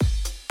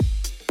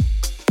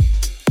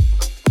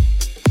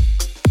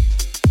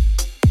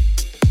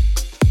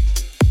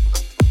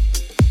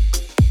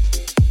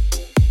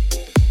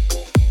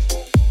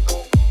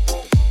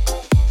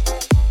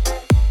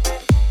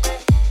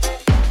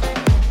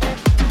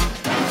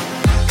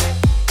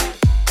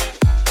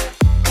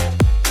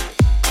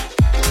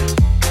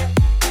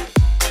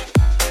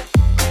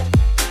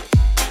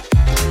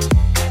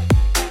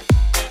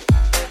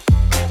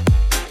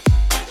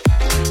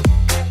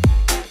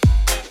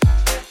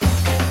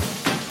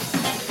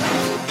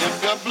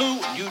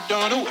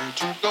know where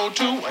to go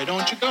to. Why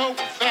don't you go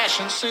where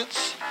fashion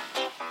sits?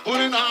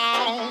 Putting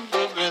on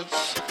the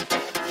ritz.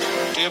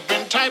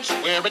 Different types,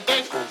 wear a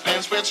day, go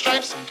pants with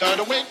stripes and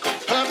cutaway, go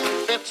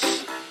perfect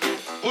fits.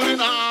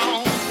 Putting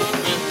on the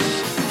ritz.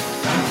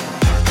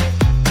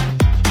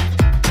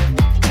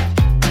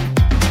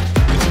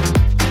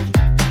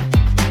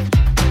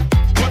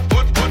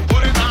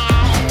 Put it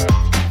on.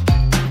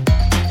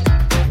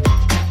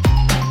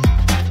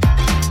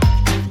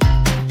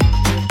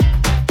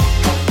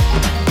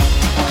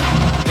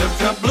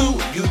 If you're blue,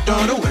 you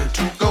don't know where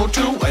to go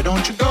to. Why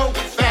don't you go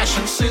where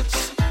fashion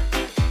sits?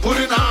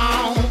 Putting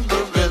on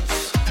the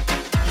ritz.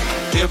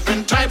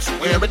 Different types,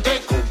 wear a day,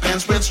 go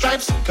pants with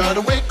stripes and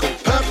cutaway, go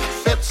perfect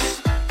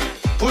fits.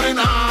 Putting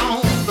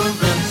on the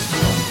ritz.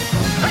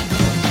 Hey,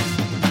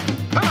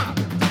 come on.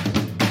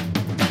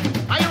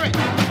 Are you ready?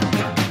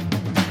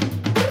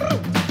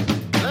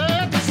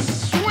 Let's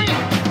swing.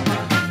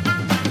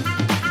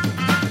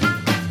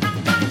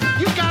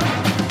 You got it.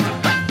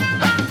 Let's go.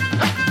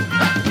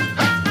 Come on, here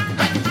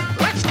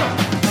we go.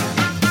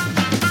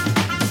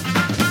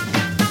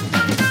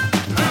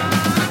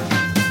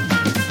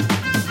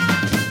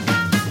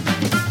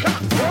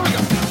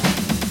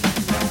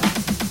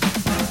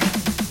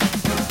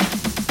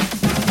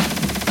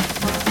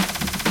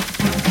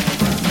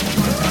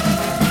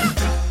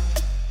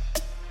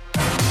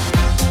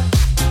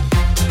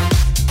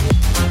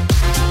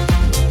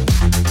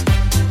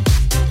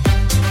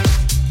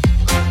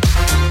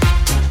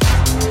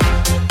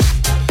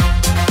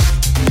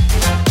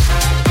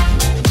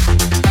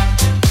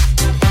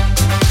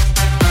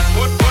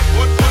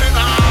 Put it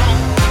on.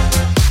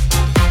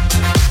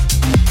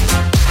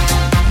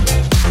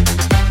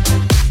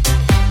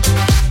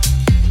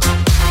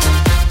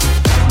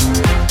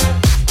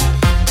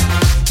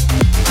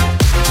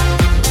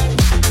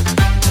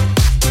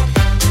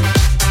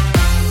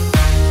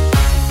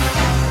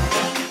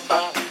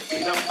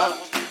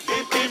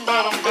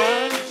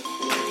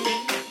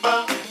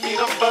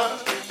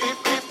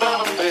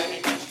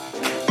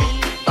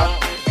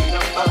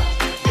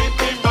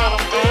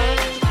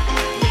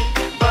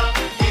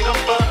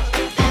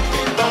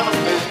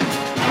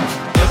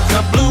 If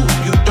you're blue,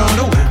 you don't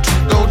know where to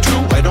go to.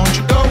 Why don't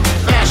you go where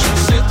fashion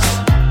sits?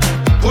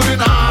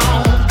 Putting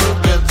on the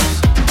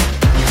ritz.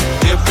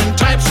 Different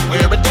types,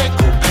 wear a day,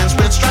 go pants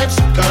with stripes,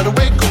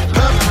 cutaway, go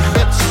perfect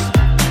fits.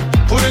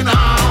 Putting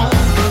on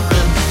the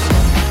ritz.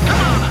 Come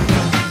on.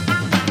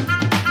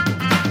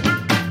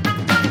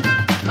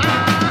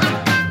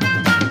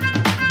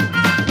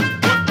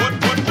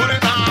 Put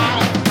it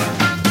on.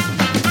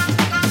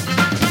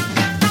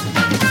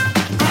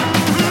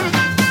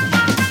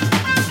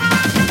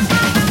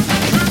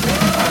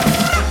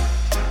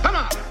 Come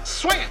on,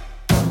 swing it.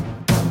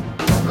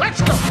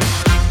 Let's go.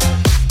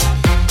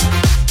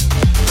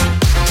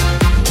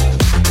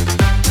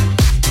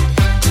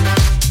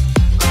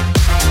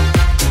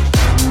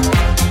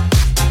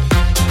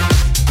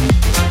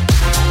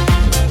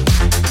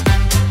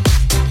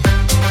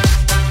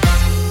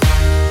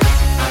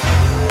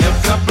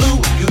 If you're blue,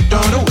 you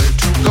don't know where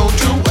to go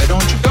to. Why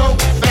don't you go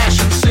where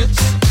fashion sits?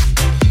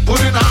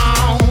 Putting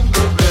on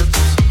the ritz.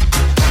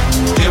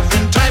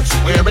 Different types,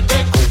 wear a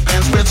day, go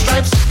pants with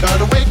stripes,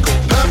 cutaway, go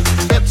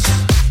perfect fits.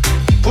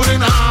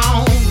 Putting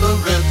on the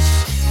ritz.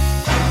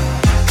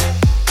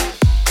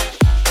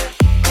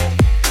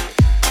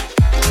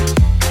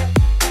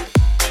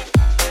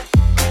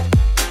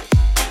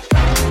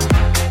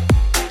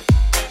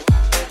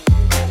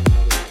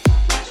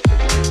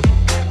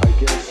 I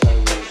guess I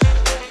was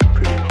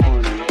pretty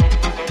horny,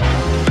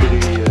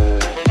 pretty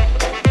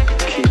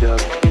keyed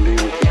up from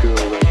being with the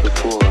girl right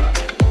before.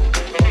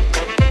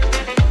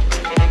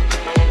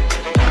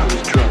 I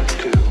was drunk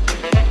too.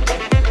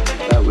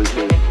 That was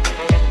it.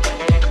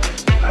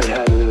 I'd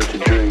had a little to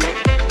drink.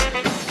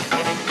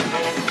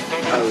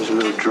 I was a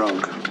little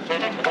drunk.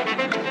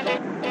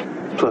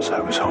 Plus I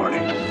was horny.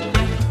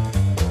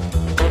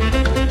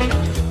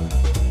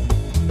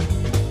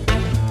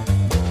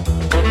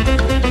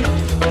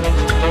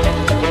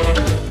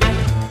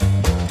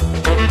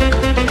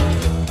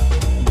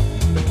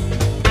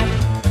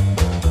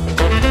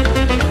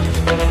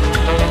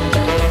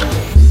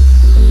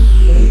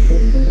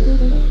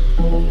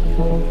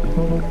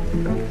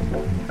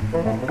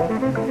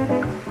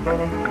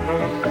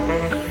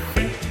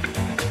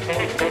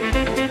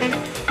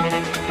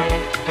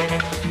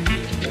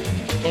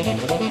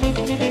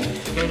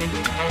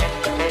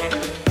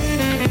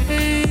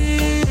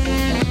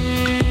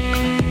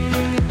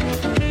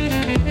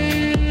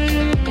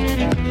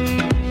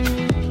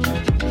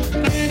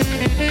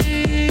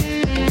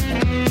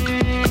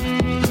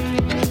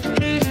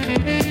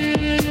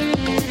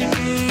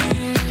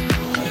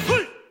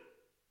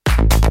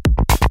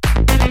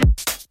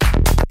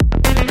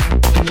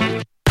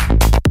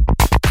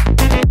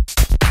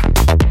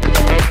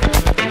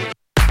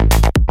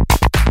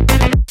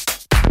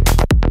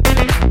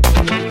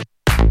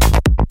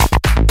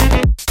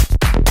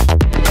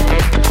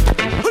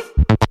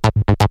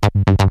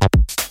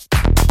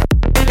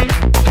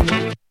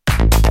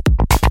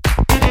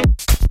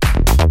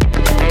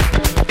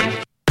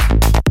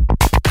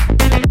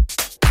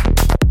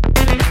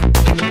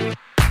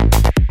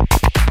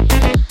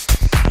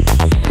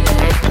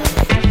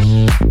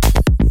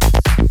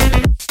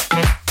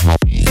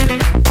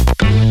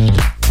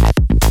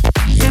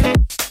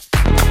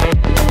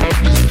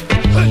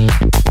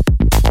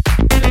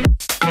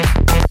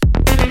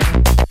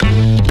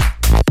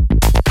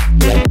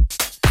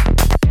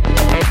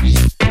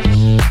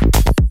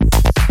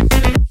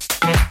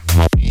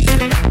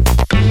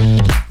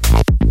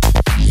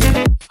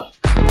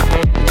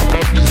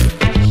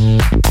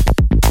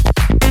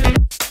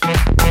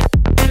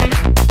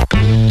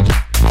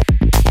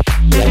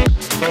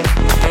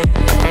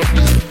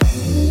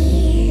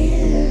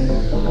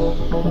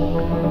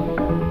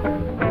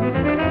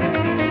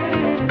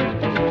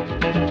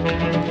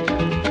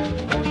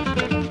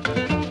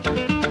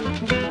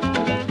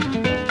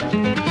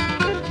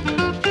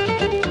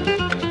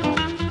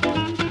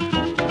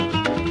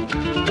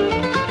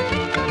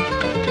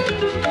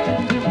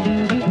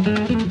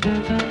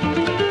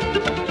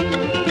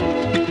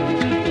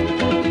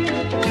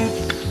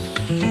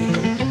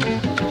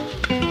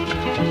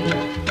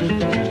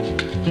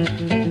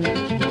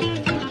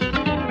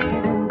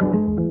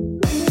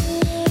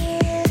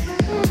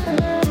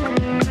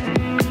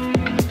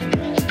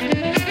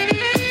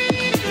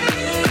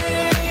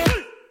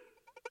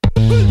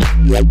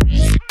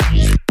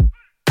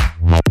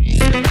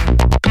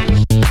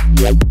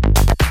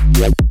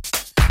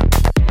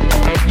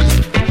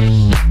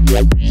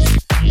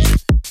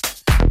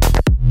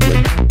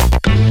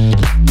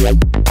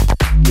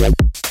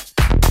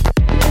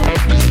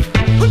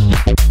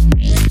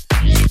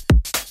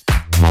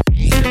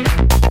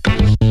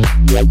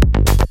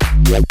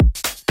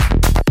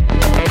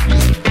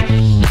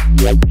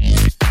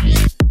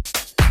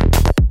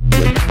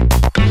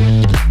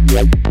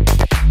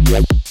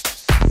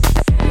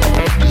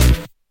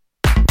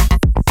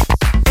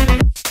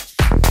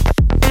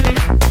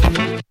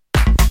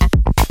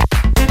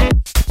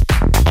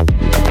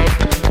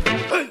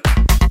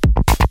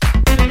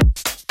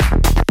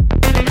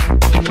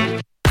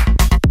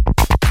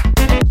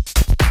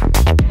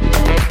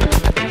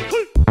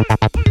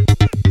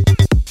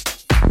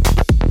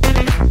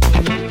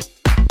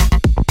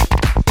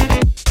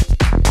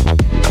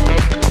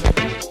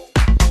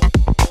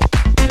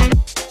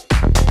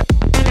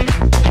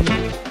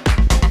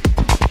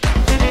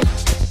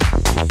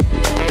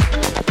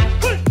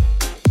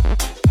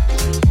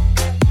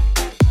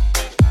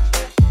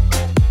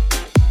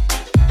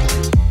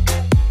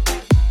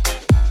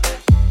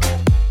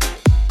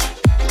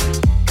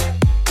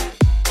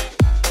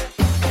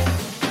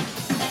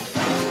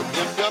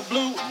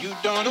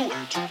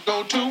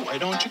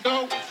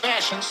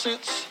 fashion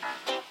sits,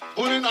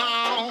 putting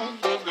on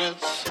the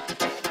ritz.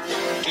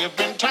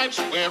 Different types,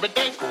 wear a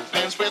day coat,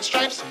 pants with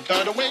stripes, and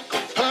cutaway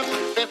coat,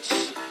 perfect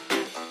fits,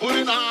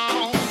 putting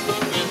on the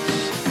ritz.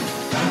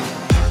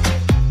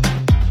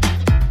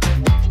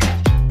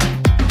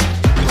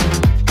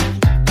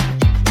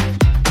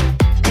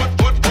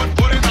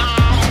 Put it on.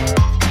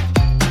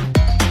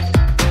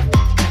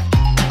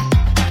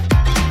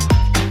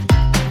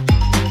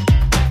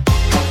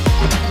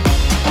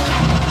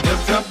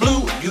 If you're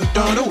blue, you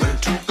don't know where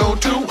to go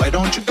to. Why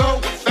don't you go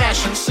where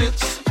fashion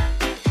sits?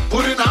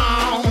 Put it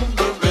on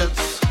the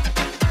ritz.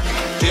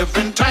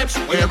 Different types,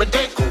 wear a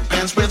day coat,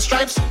 pants with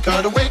stripes,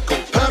 cutaway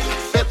coat,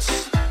 perfect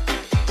fits.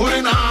 Put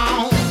it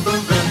on the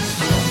ritz.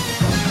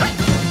 Hey,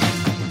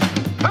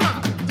 come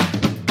on.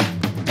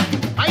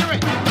 Are you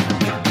ready?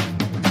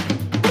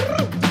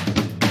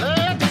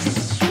 Let's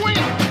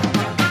swing.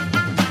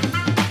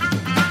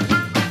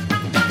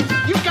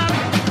 You got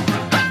it.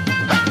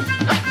 Let's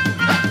go.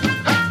 Come on,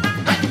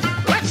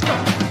 here we go.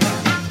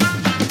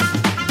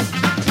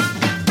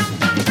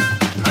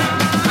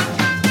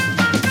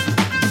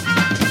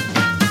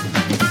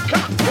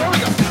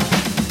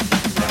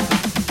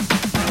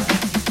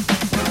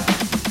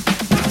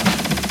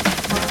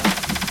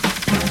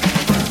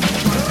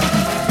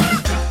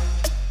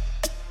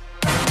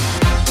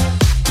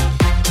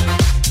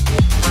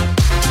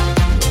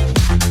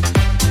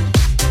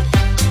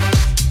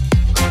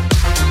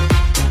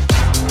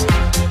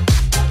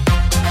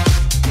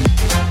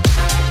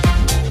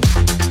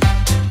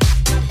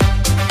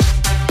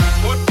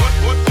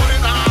 Put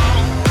it on.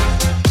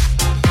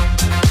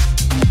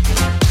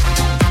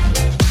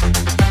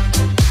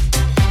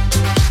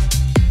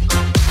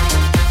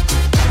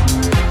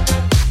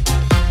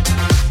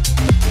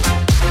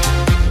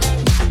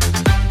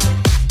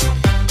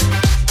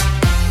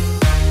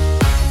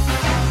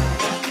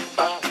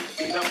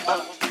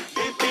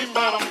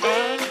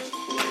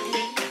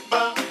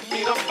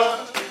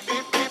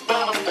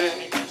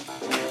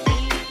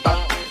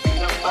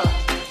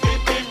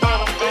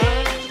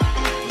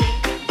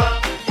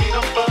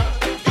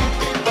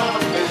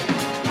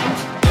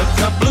 If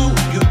you're blue,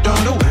 you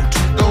don't know where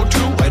to go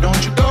to. Why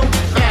don't you go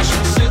where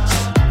fashion sits?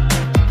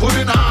 Put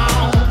it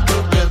on the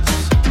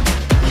ritz.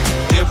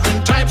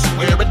 Different types,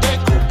 wear a day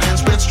coat,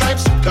 pants with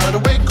stripes,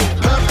 cutaway coat,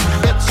 perfect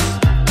fits.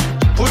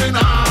 Put it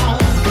on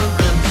the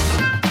ritz.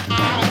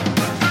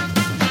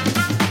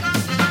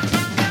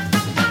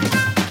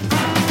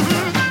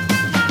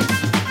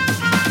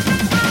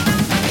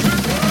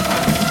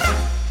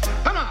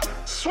 Come on,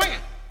 swing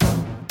it.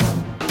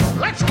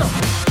 Let's go.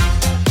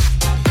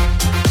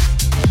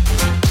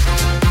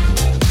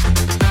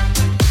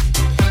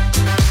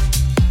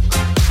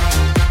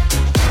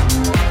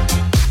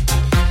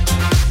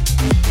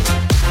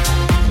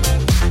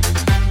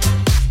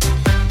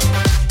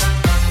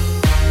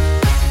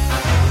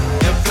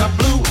 If you're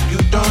blue, you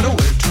don't know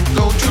where to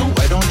go to.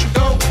 Why don't you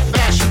go where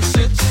fashion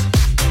sits?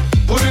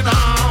 Put it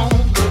on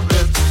the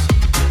ritz.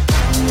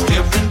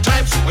 Different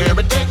types, wear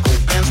a day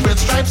coat, pants with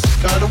stripes,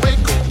 cutaway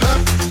coat,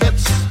 perfect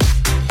fits.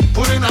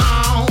 Put it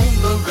on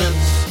the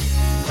ritz.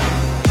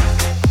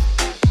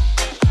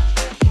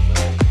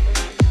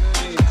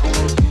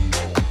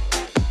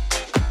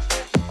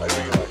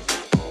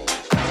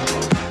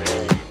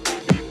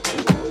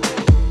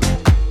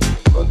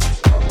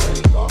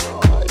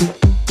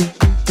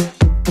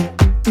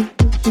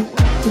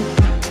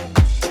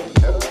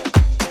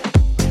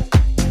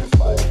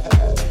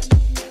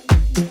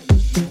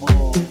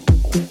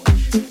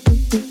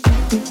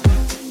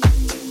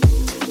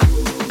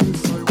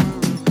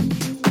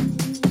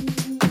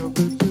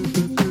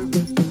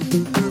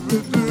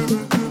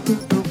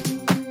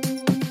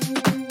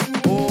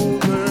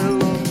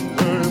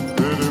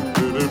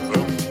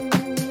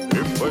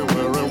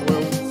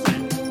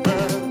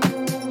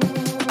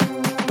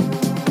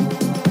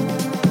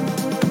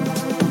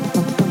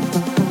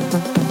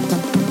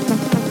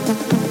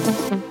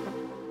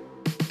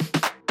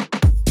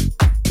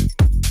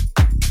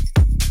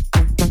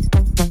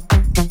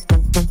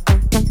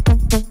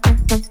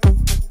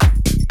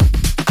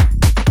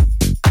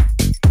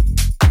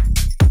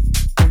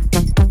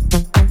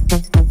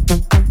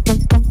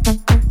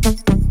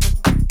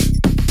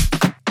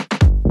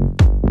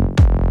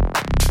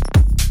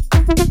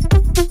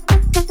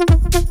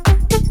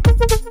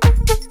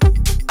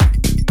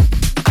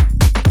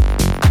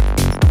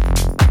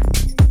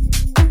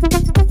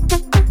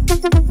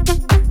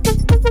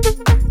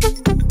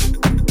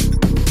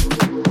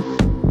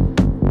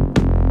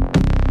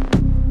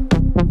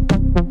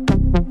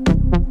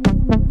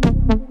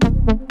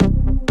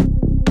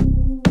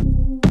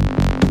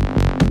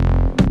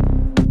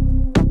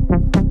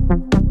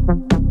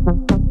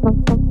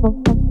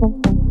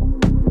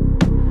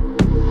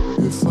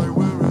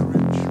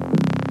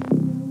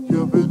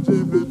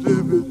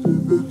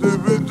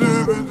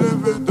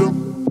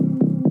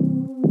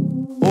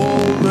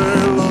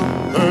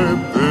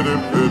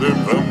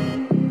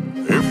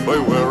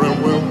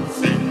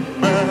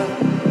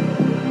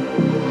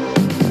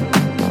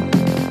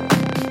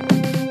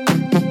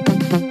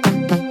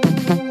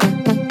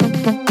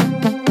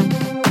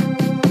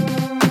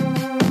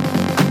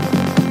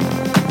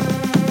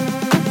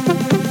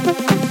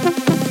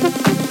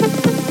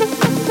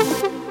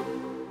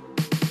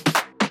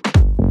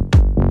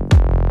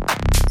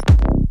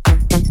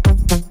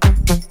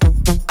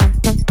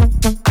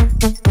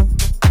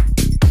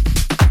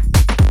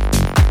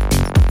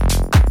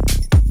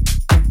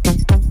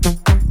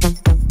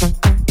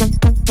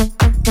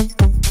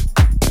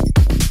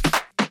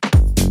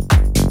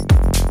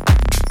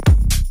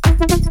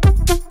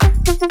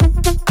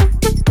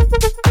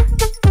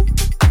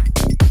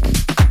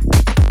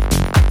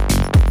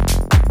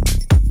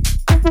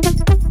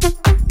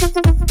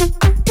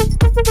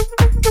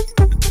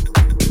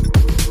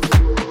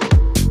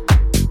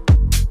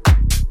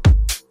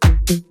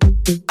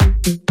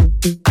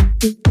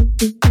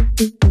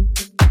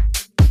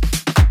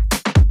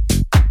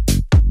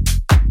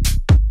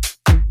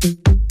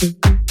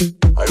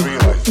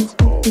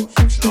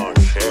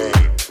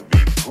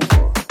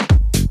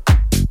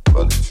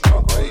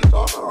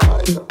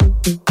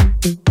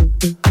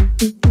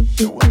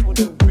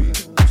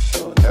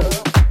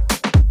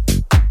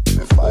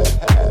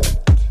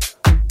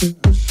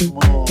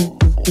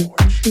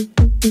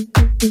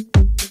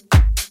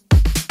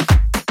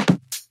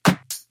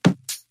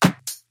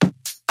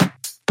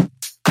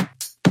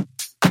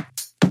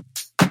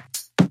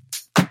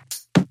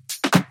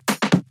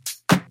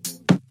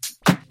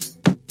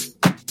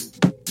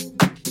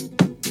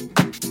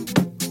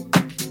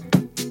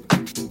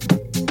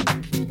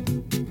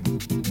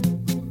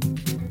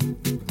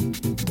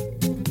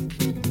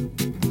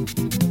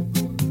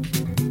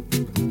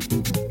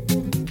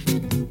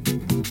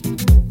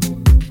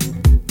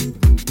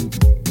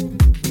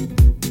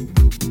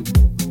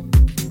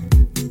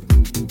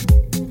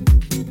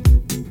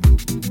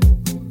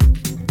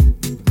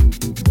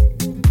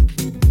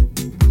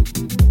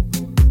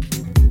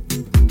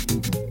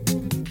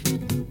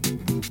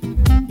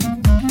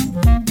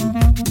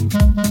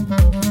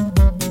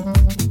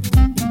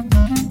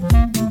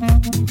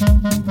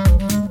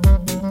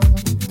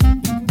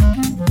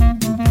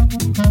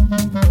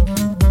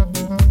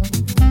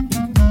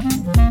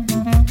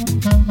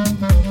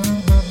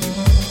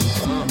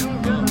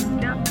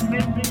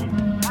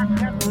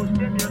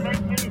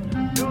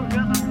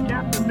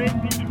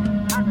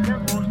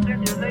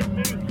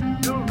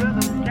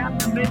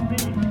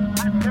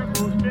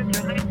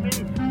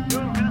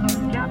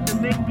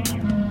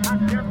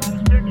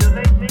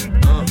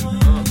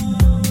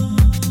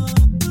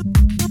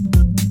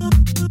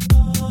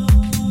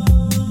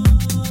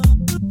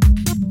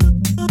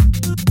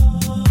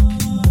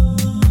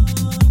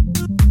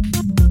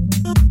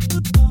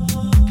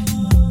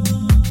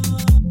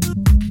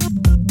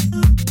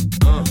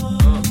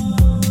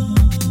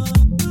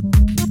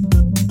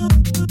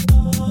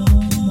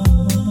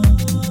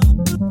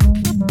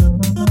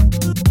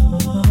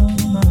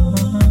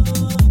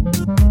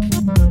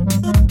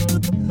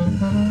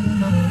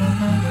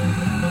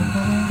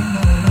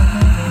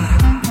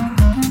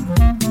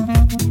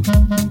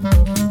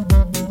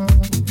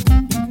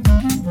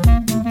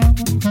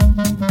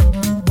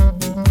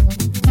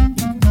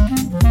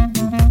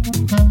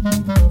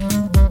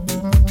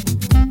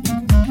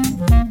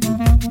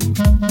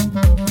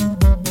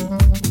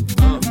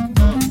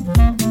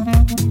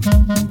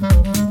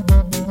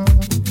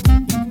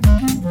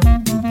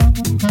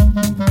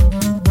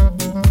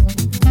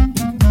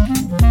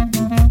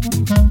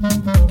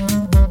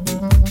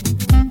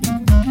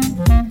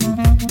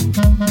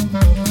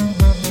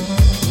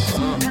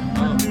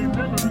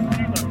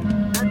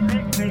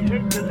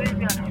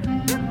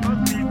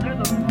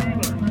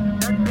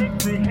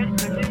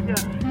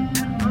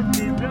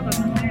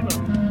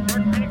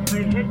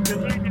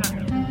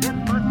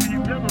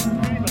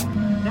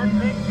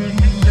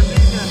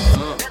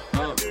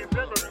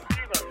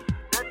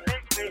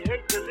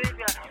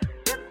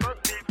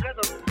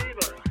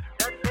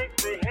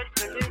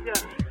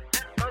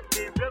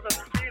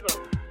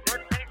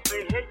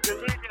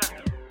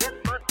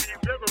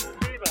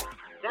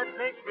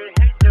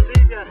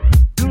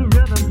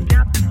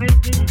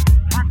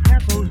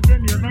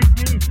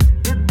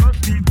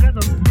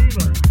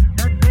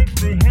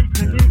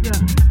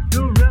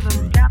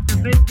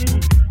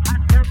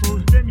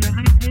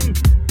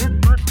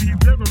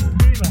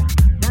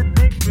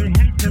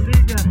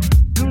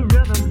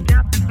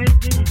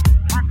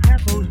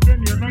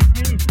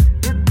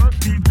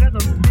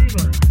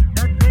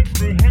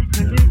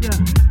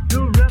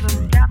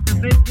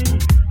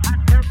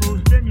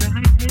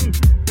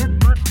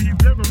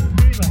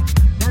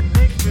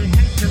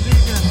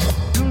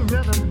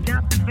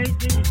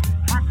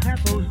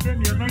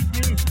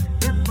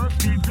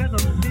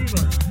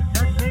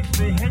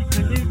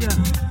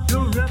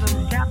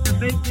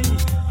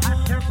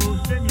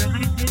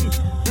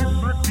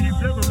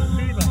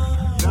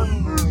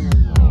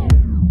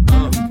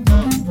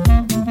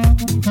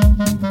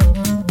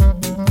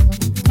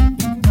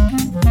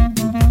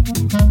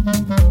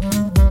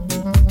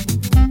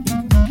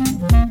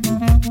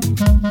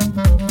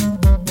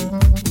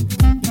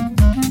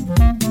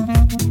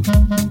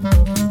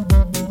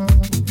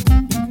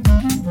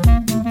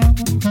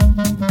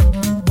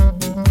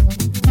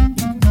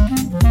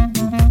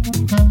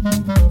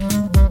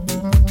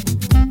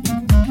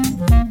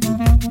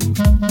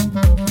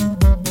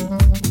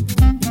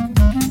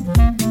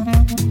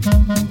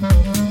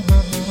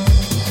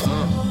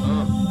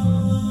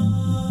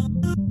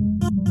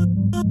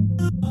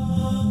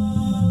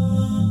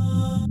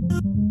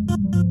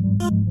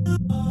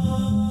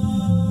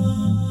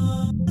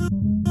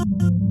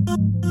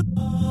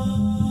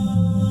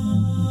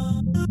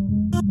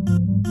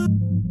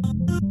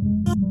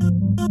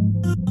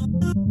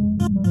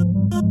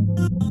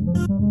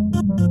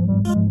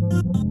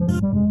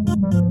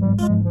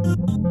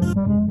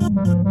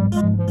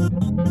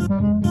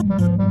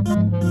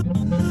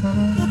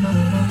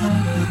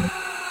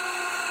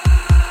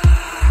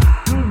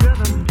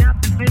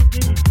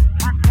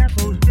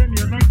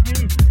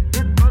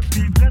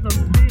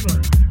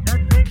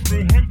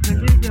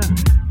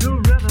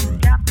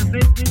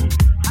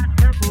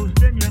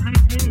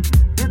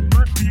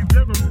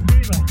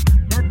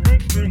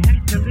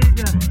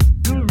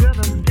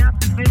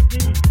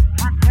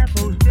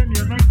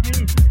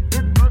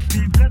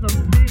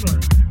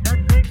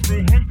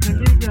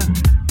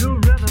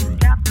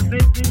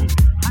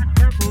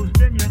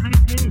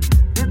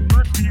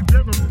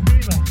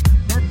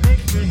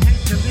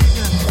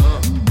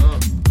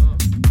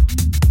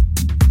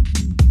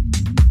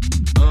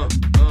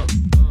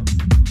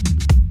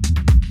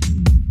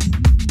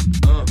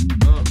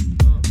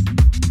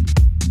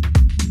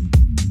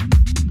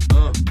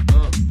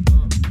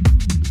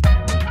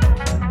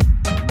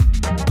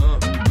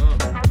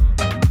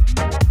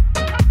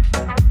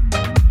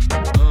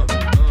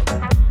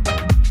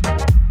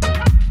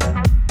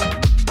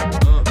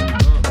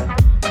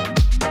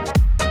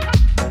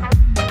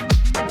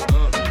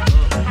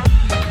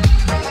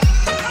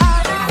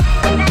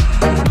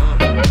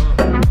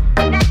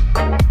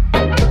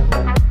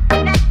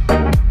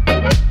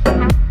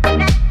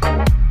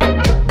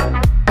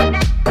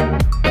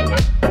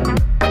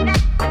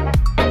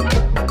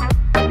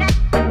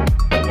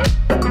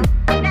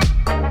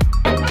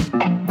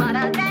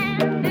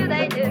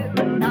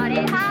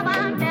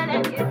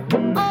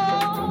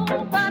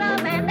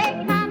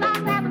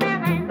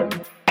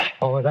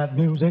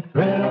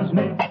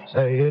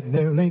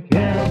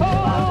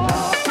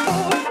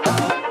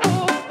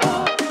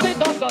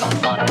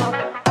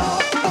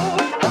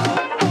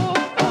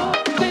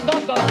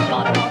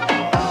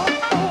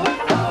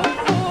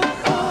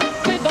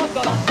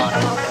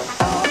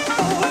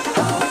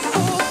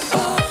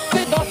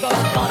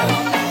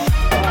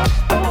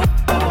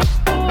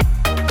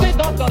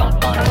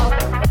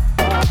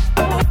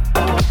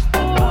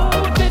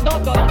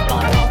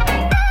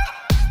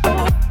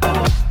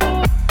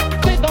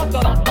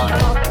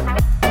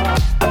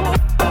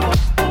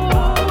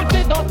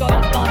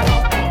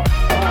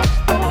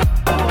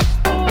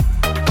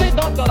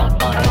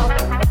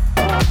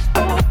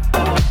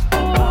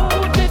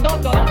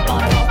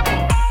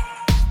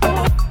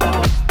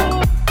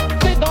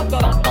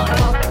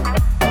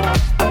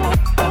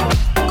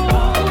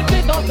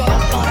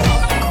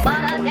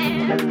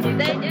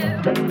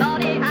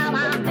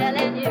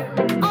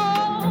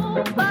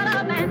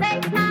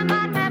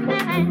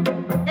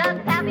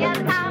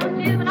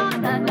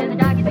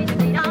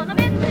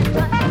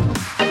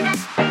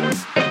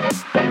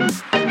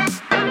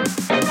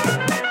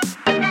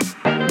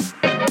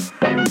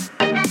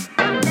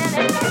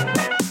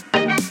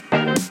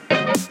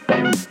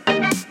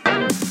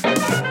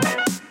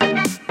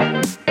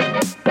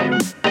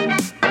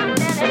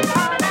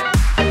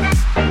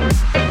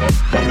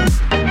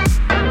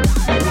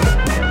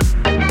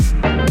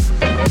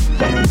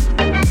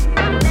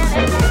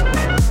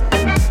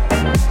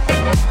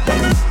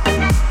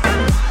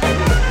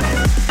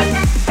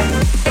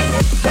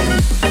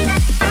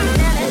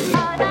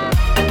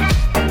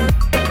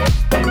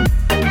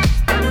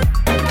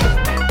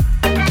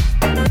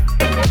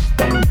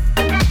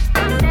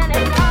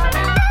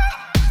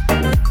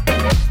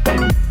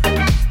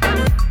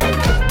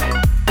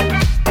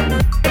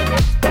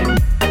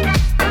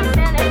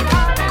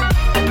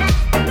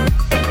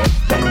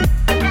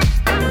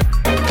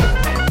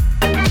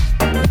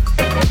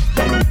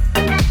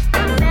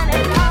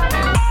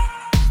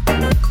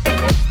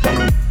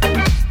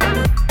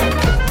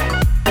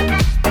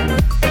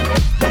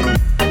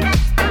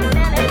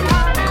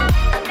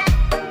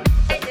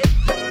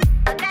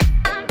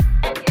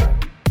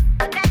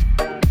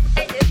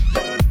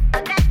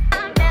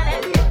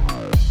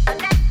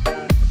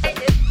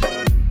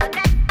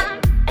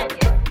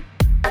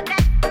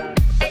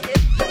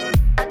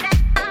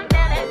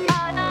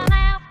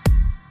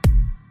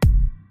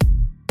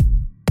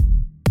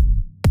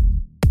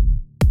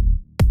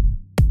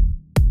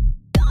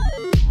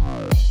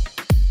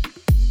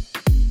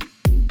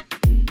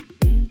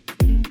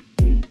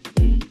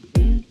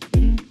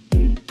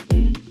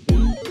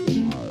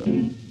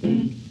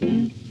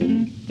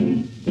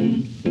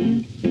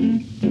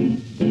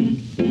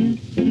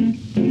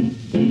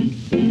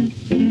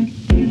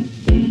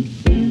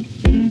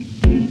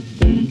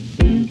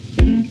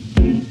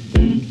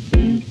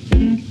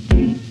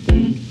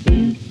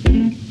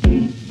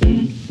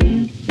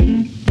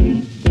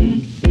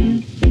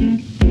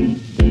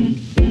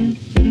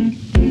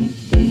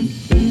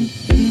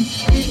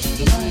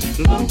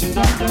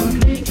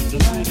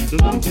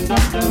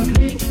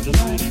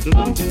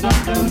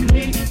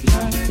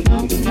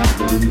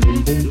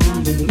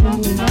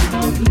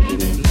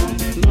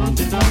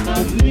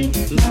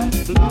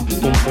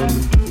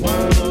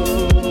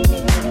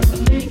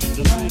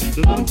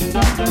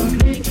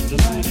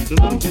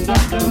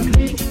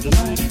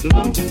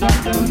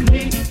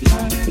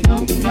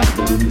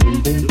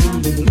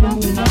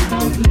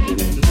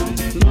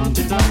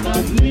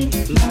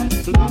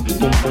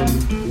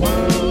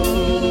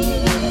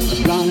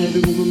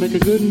 Blonde-headed woman make a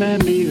good man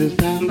leave this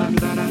town.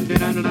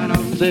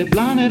 Say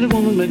blonde-headed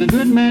woman make a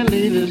good man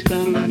leave this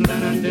town.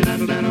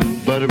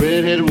 But a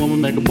red-headed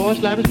woman make a boy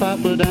slap his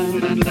papa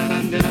down.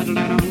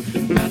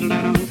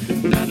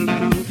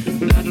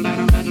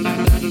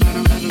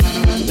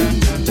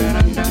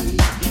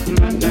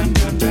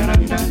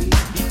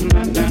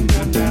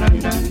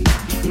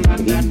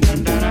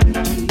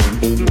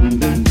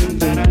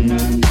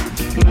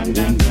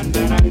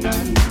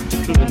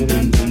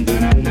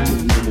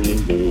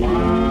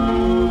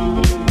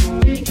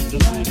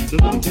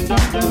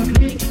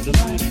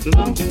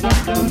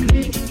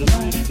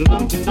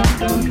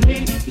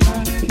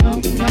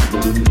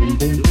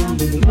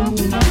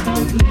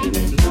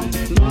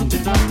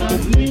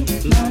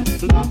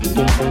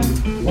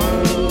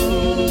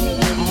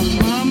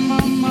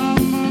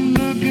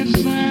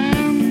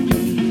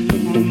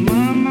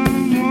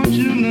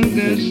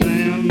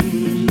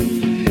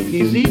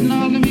 He's eating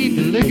all the meat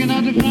and licking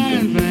out the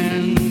frying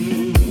pan.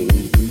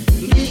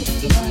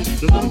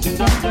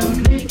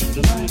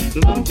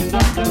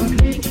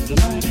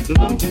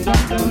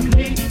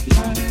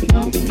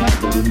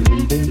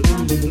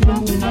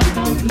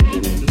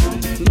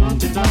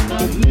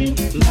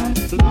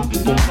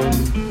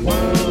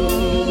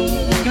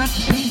 Got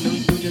to see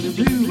those butchers as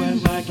blue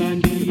as I can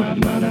be. Got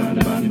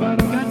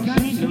to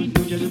see those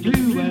butchers as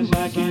blue as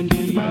I can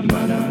be.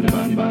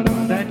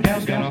 That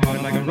gal's got a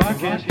heart like a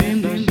rocket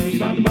in the sea.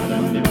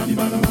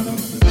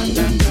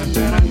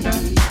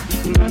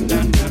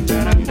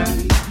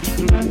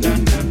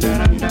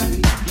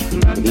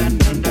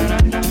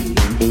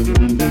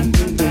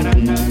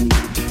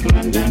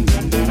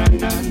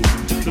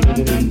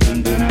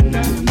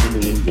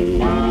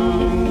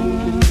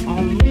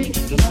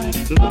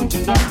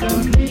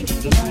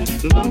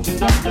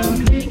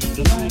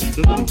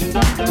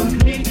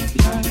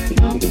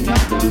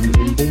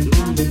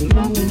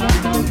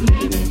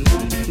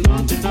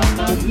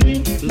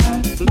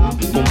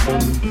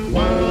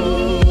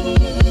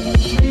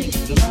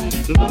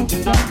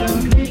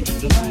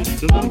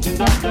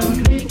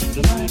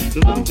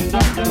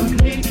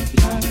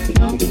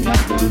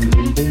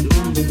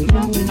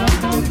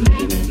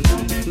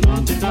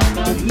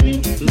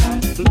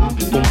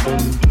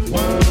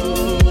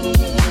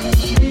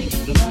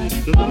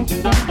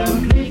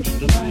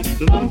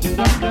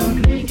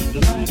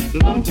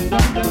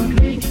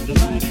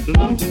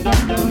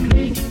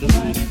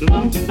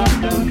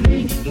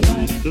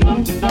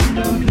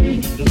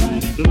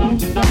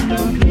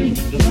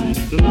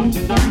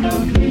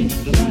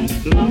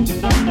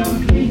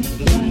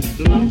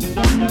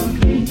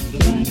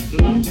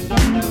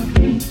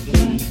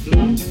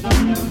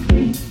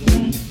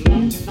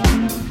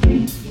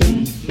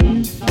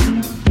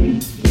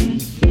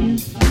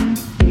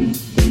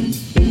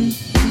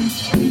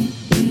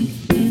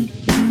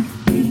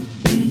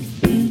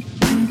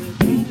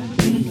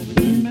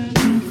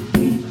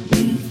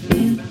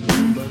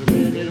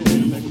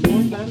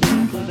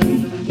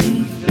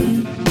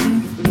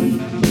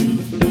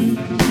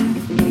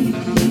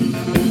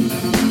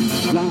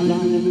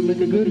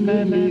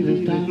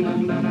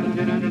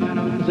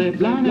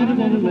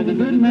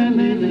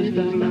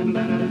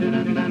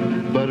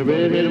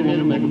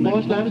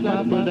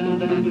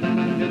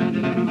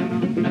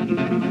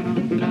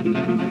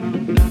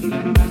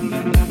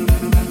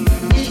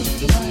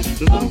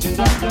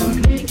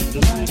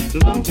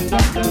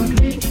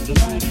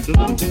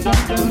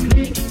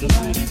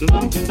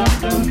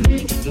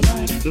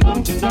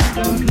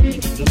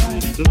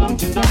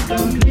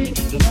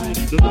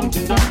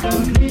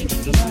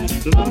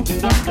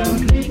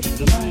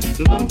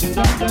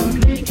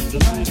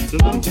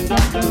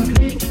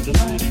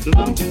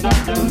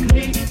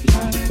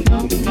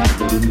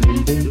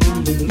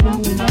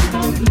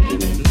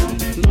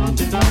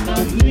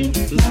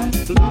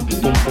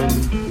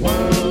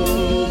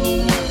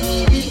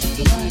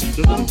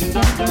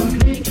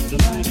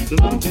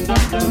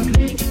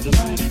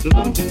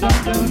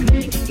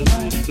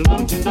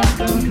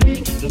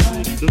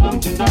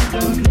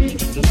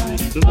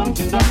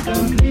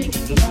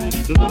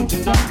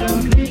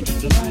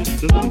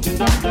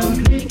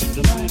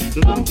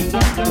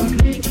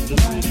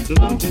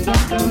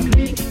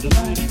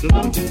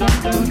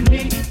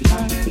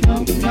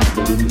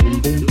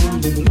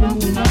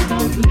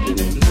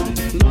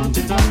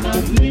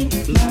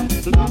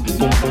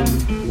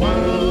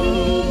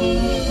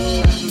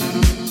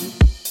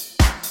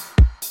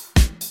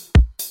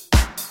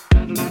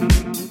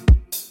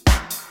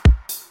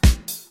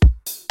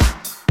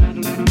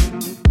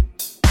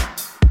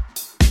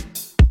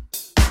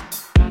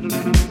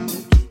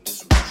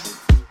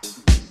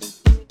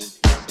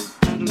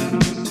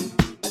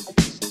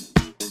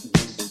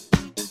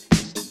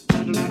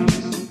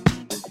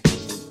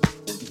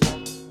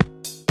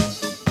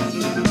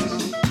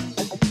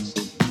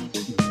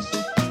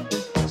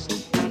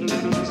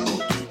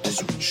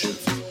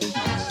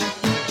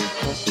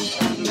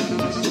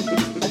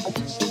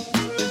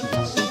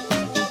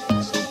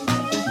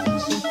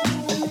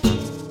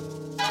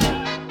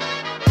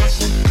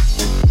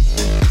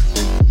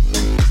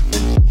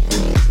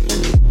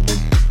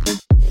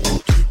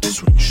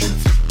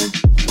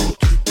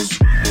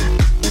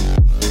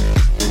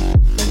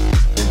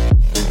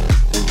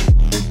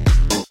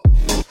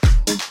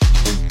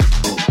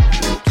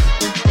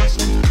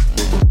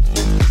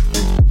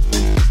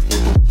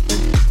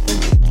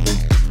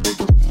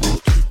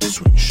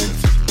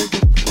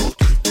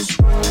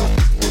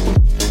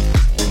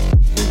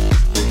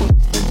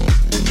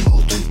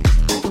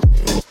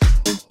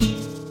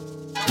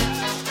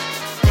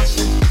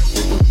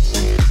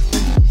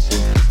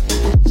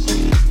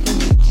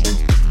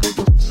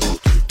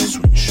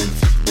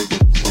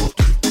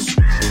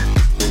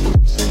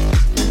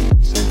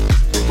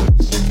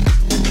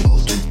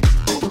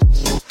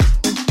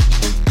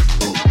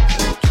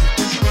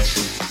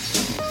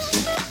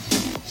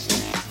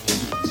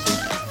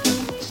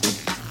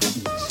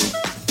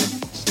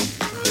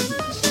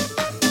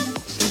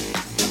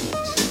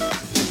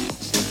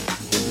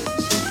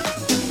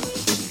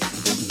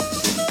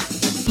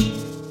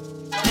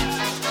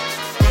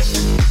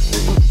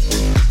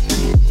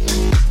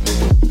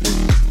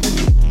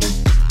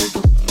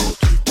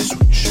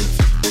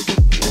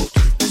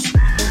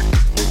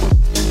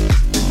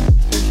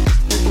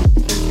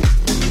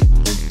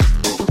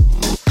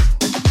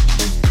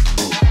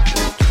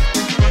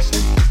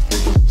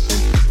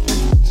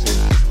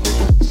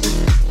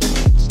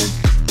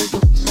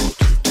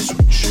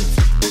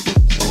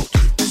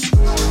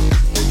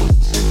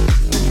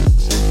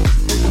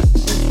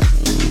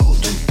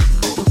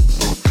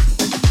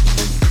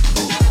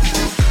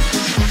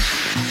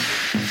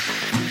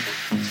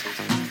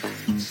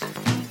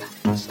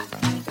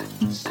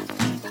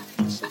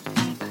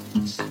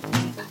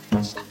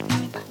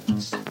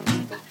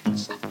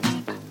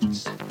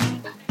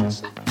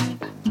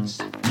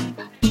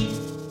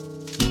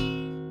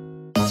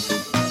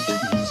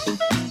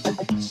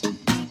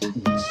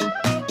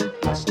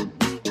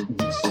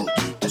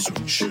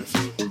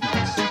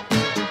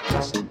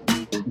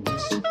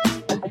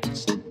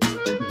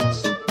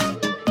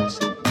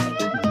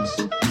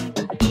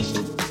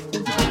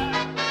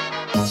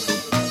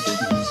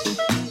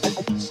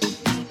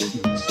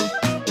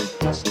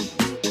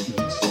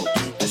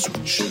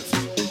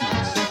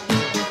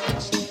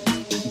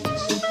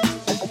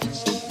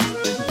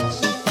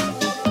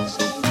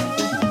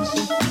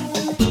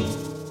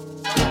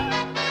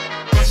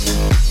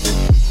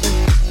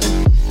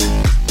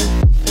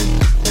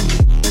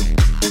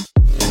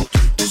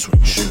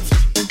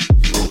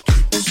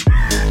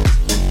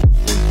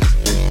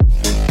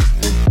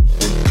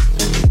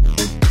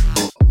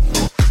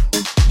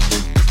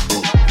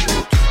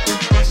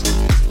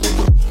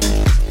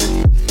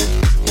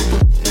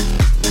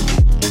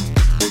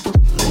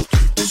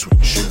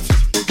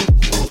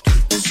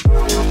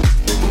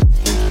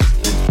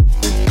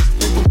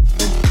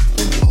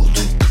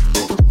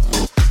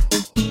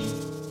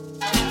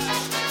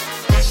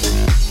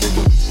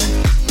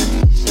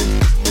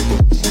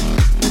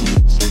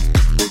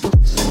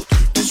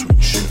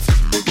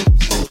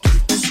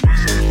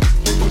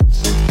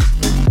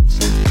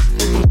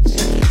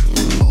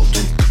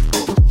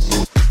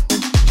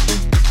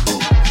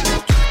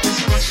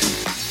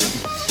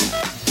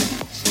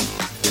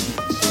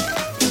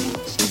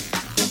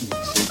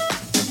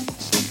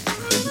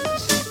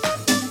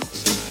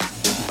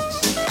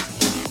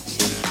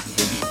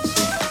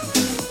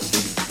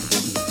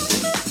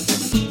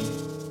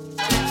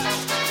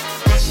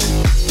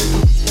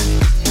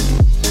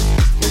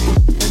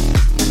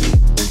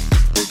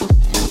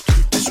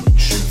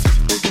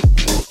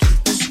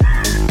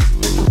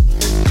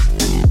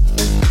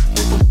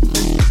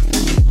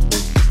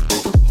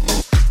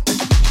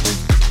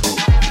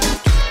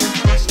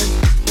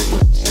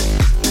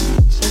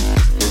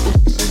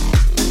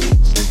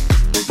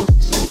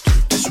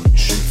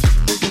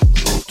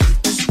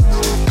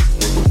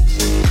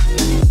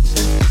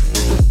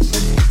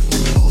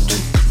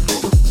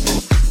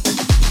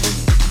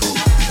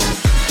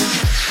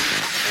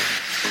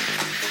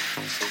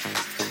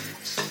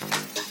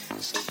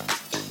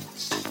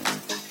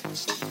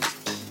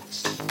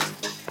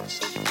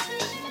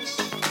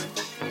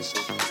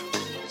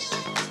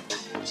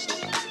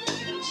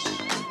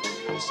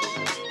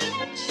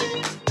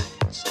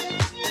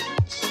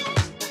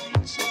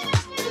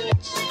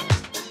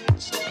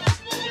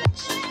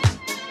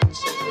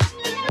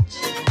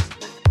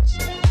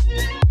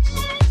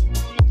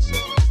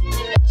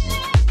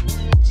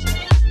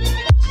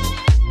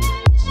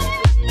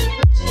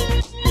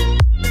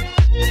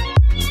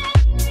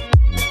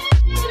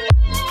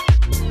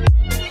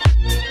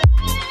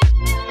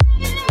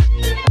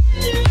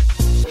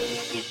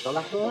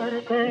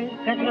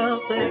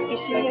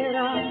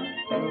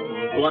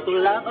 Junto a tu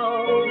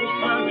lado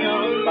mis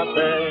años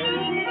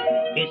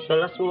pasé, quiso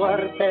la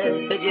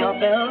suerte que yo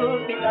te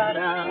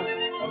olvidara,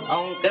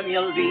 aunque mi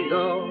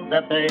olvido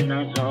de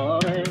pena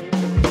llore.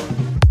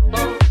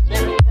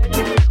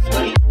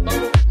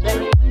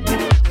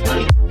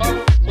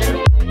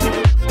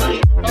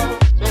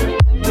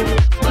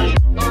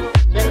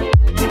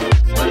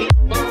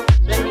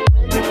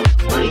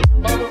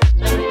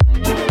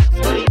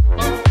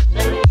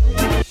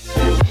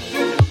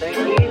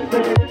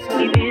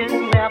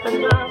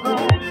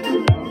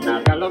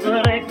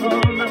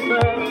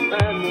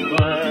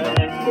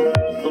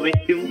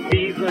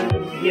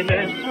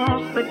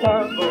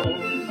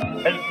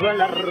 Él fue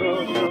el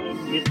arroyo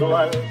y tu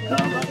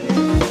alcaba.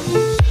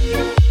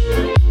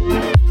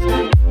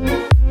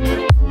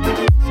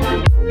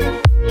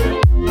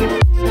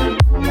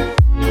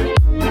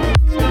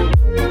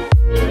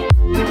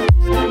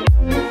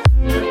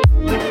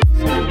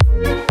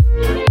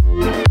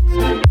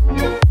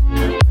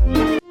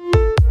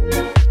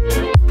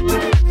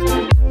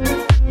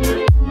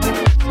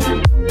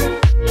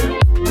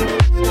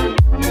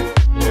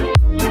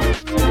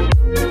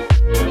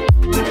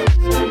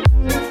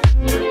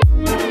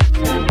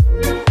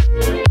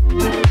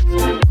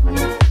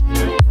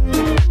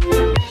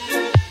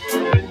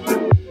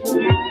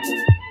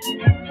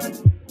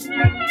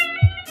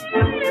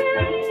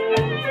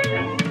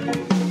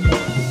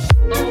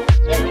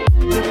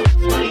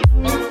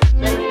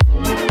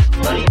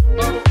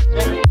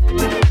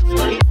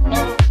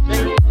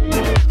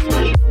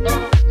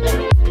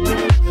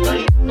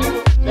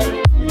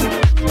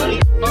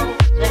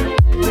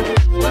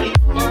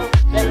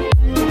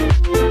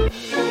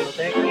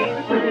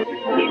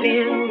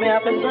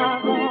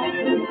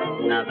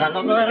 Nada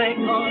logré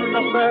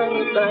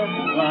conocerte,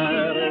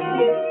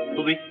 mujer.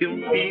 Tuviste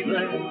un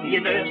pibe y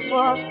en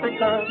eso has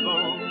pecado.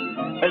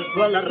 Él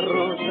fue al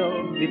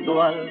arroyo y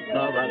tú al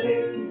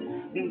cabaret.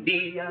 Un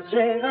día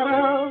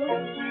llegará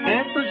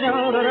que tú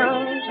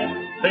llorarás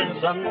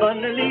pensando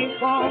en el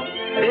hijo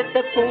que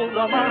te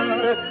pudo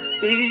amar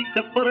y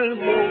que por el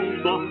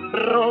mundo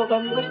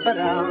rodando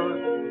estará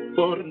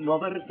por no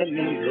haber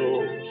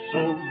tenido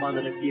su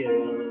madre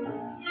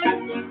tierra.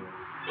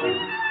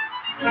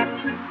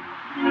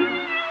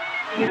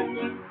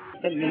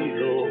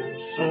 Tenido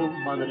su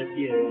madre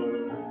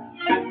tierra.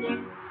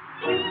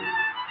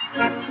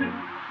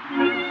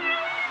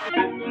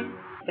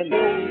 El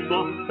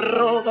mundo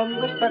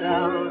rodando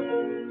estará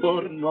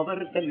por no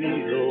haber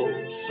tenido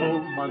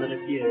su madre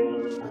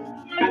tierra.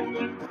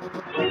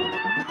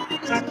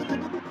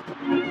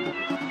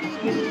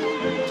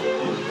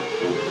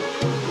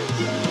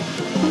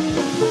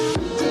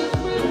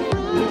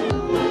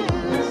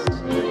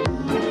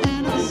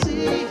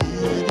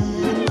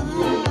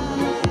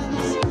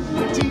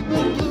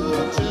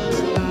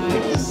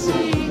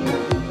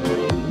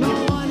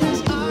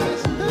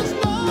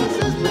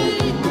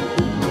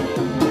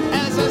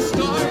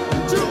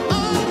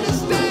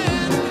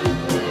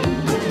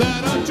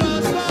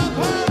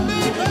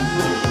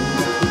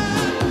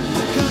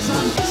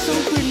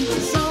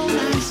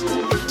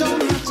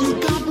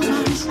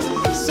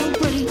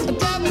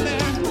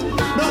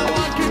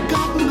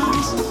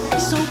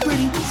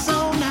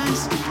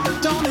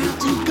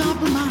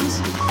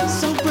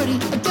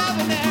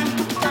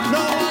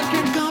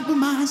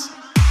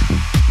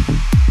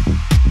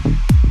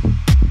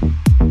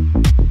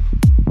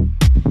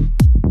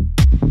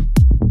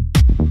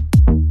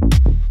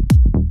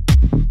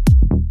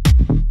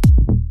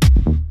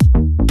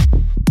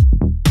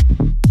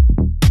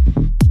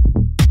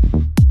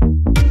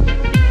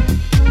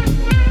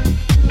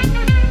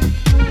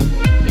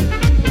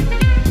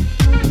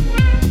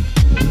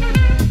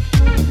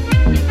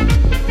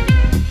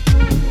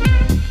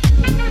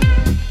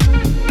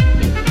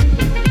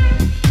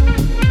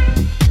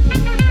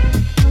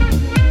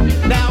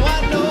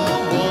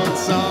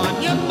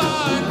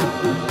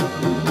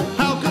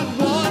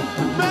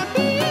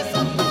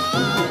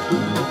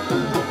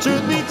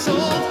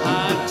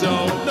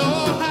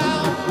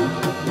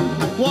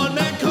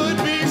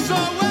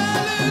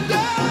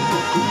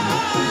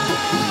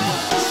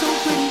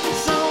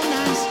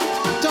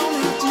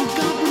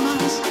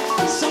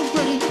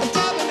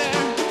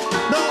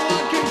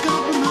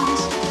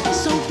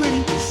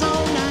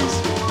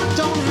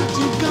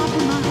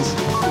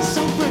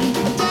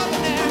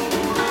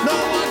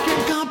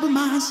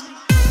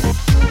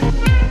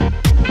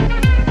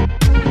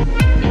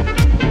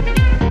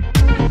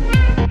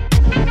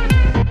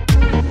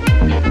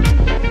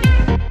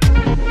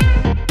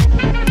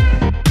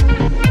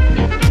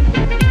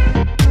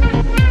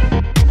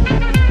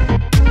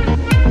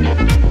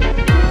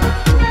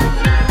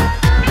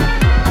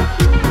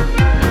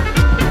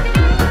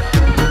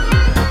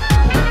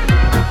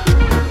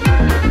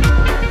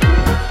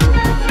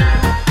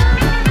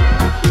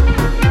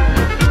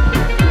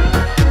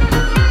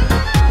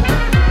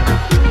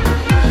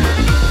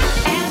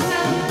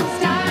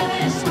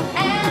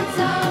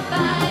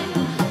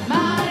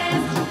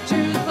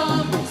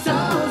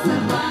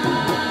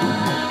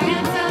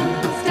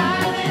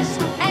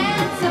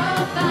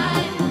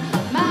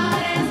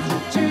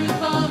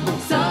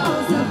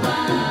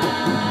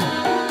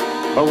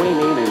 What we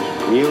need is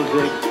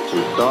music,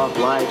 some soft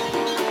light,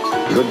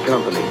 good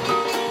company.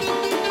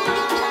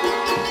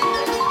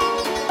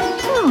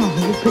 Oh,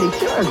 you're pretty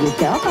sure of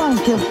yourself,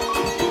 aren't you?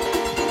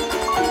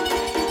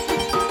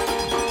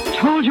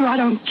 Told you I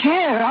don't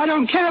care. I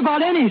don't care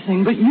about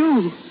anything but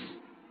you.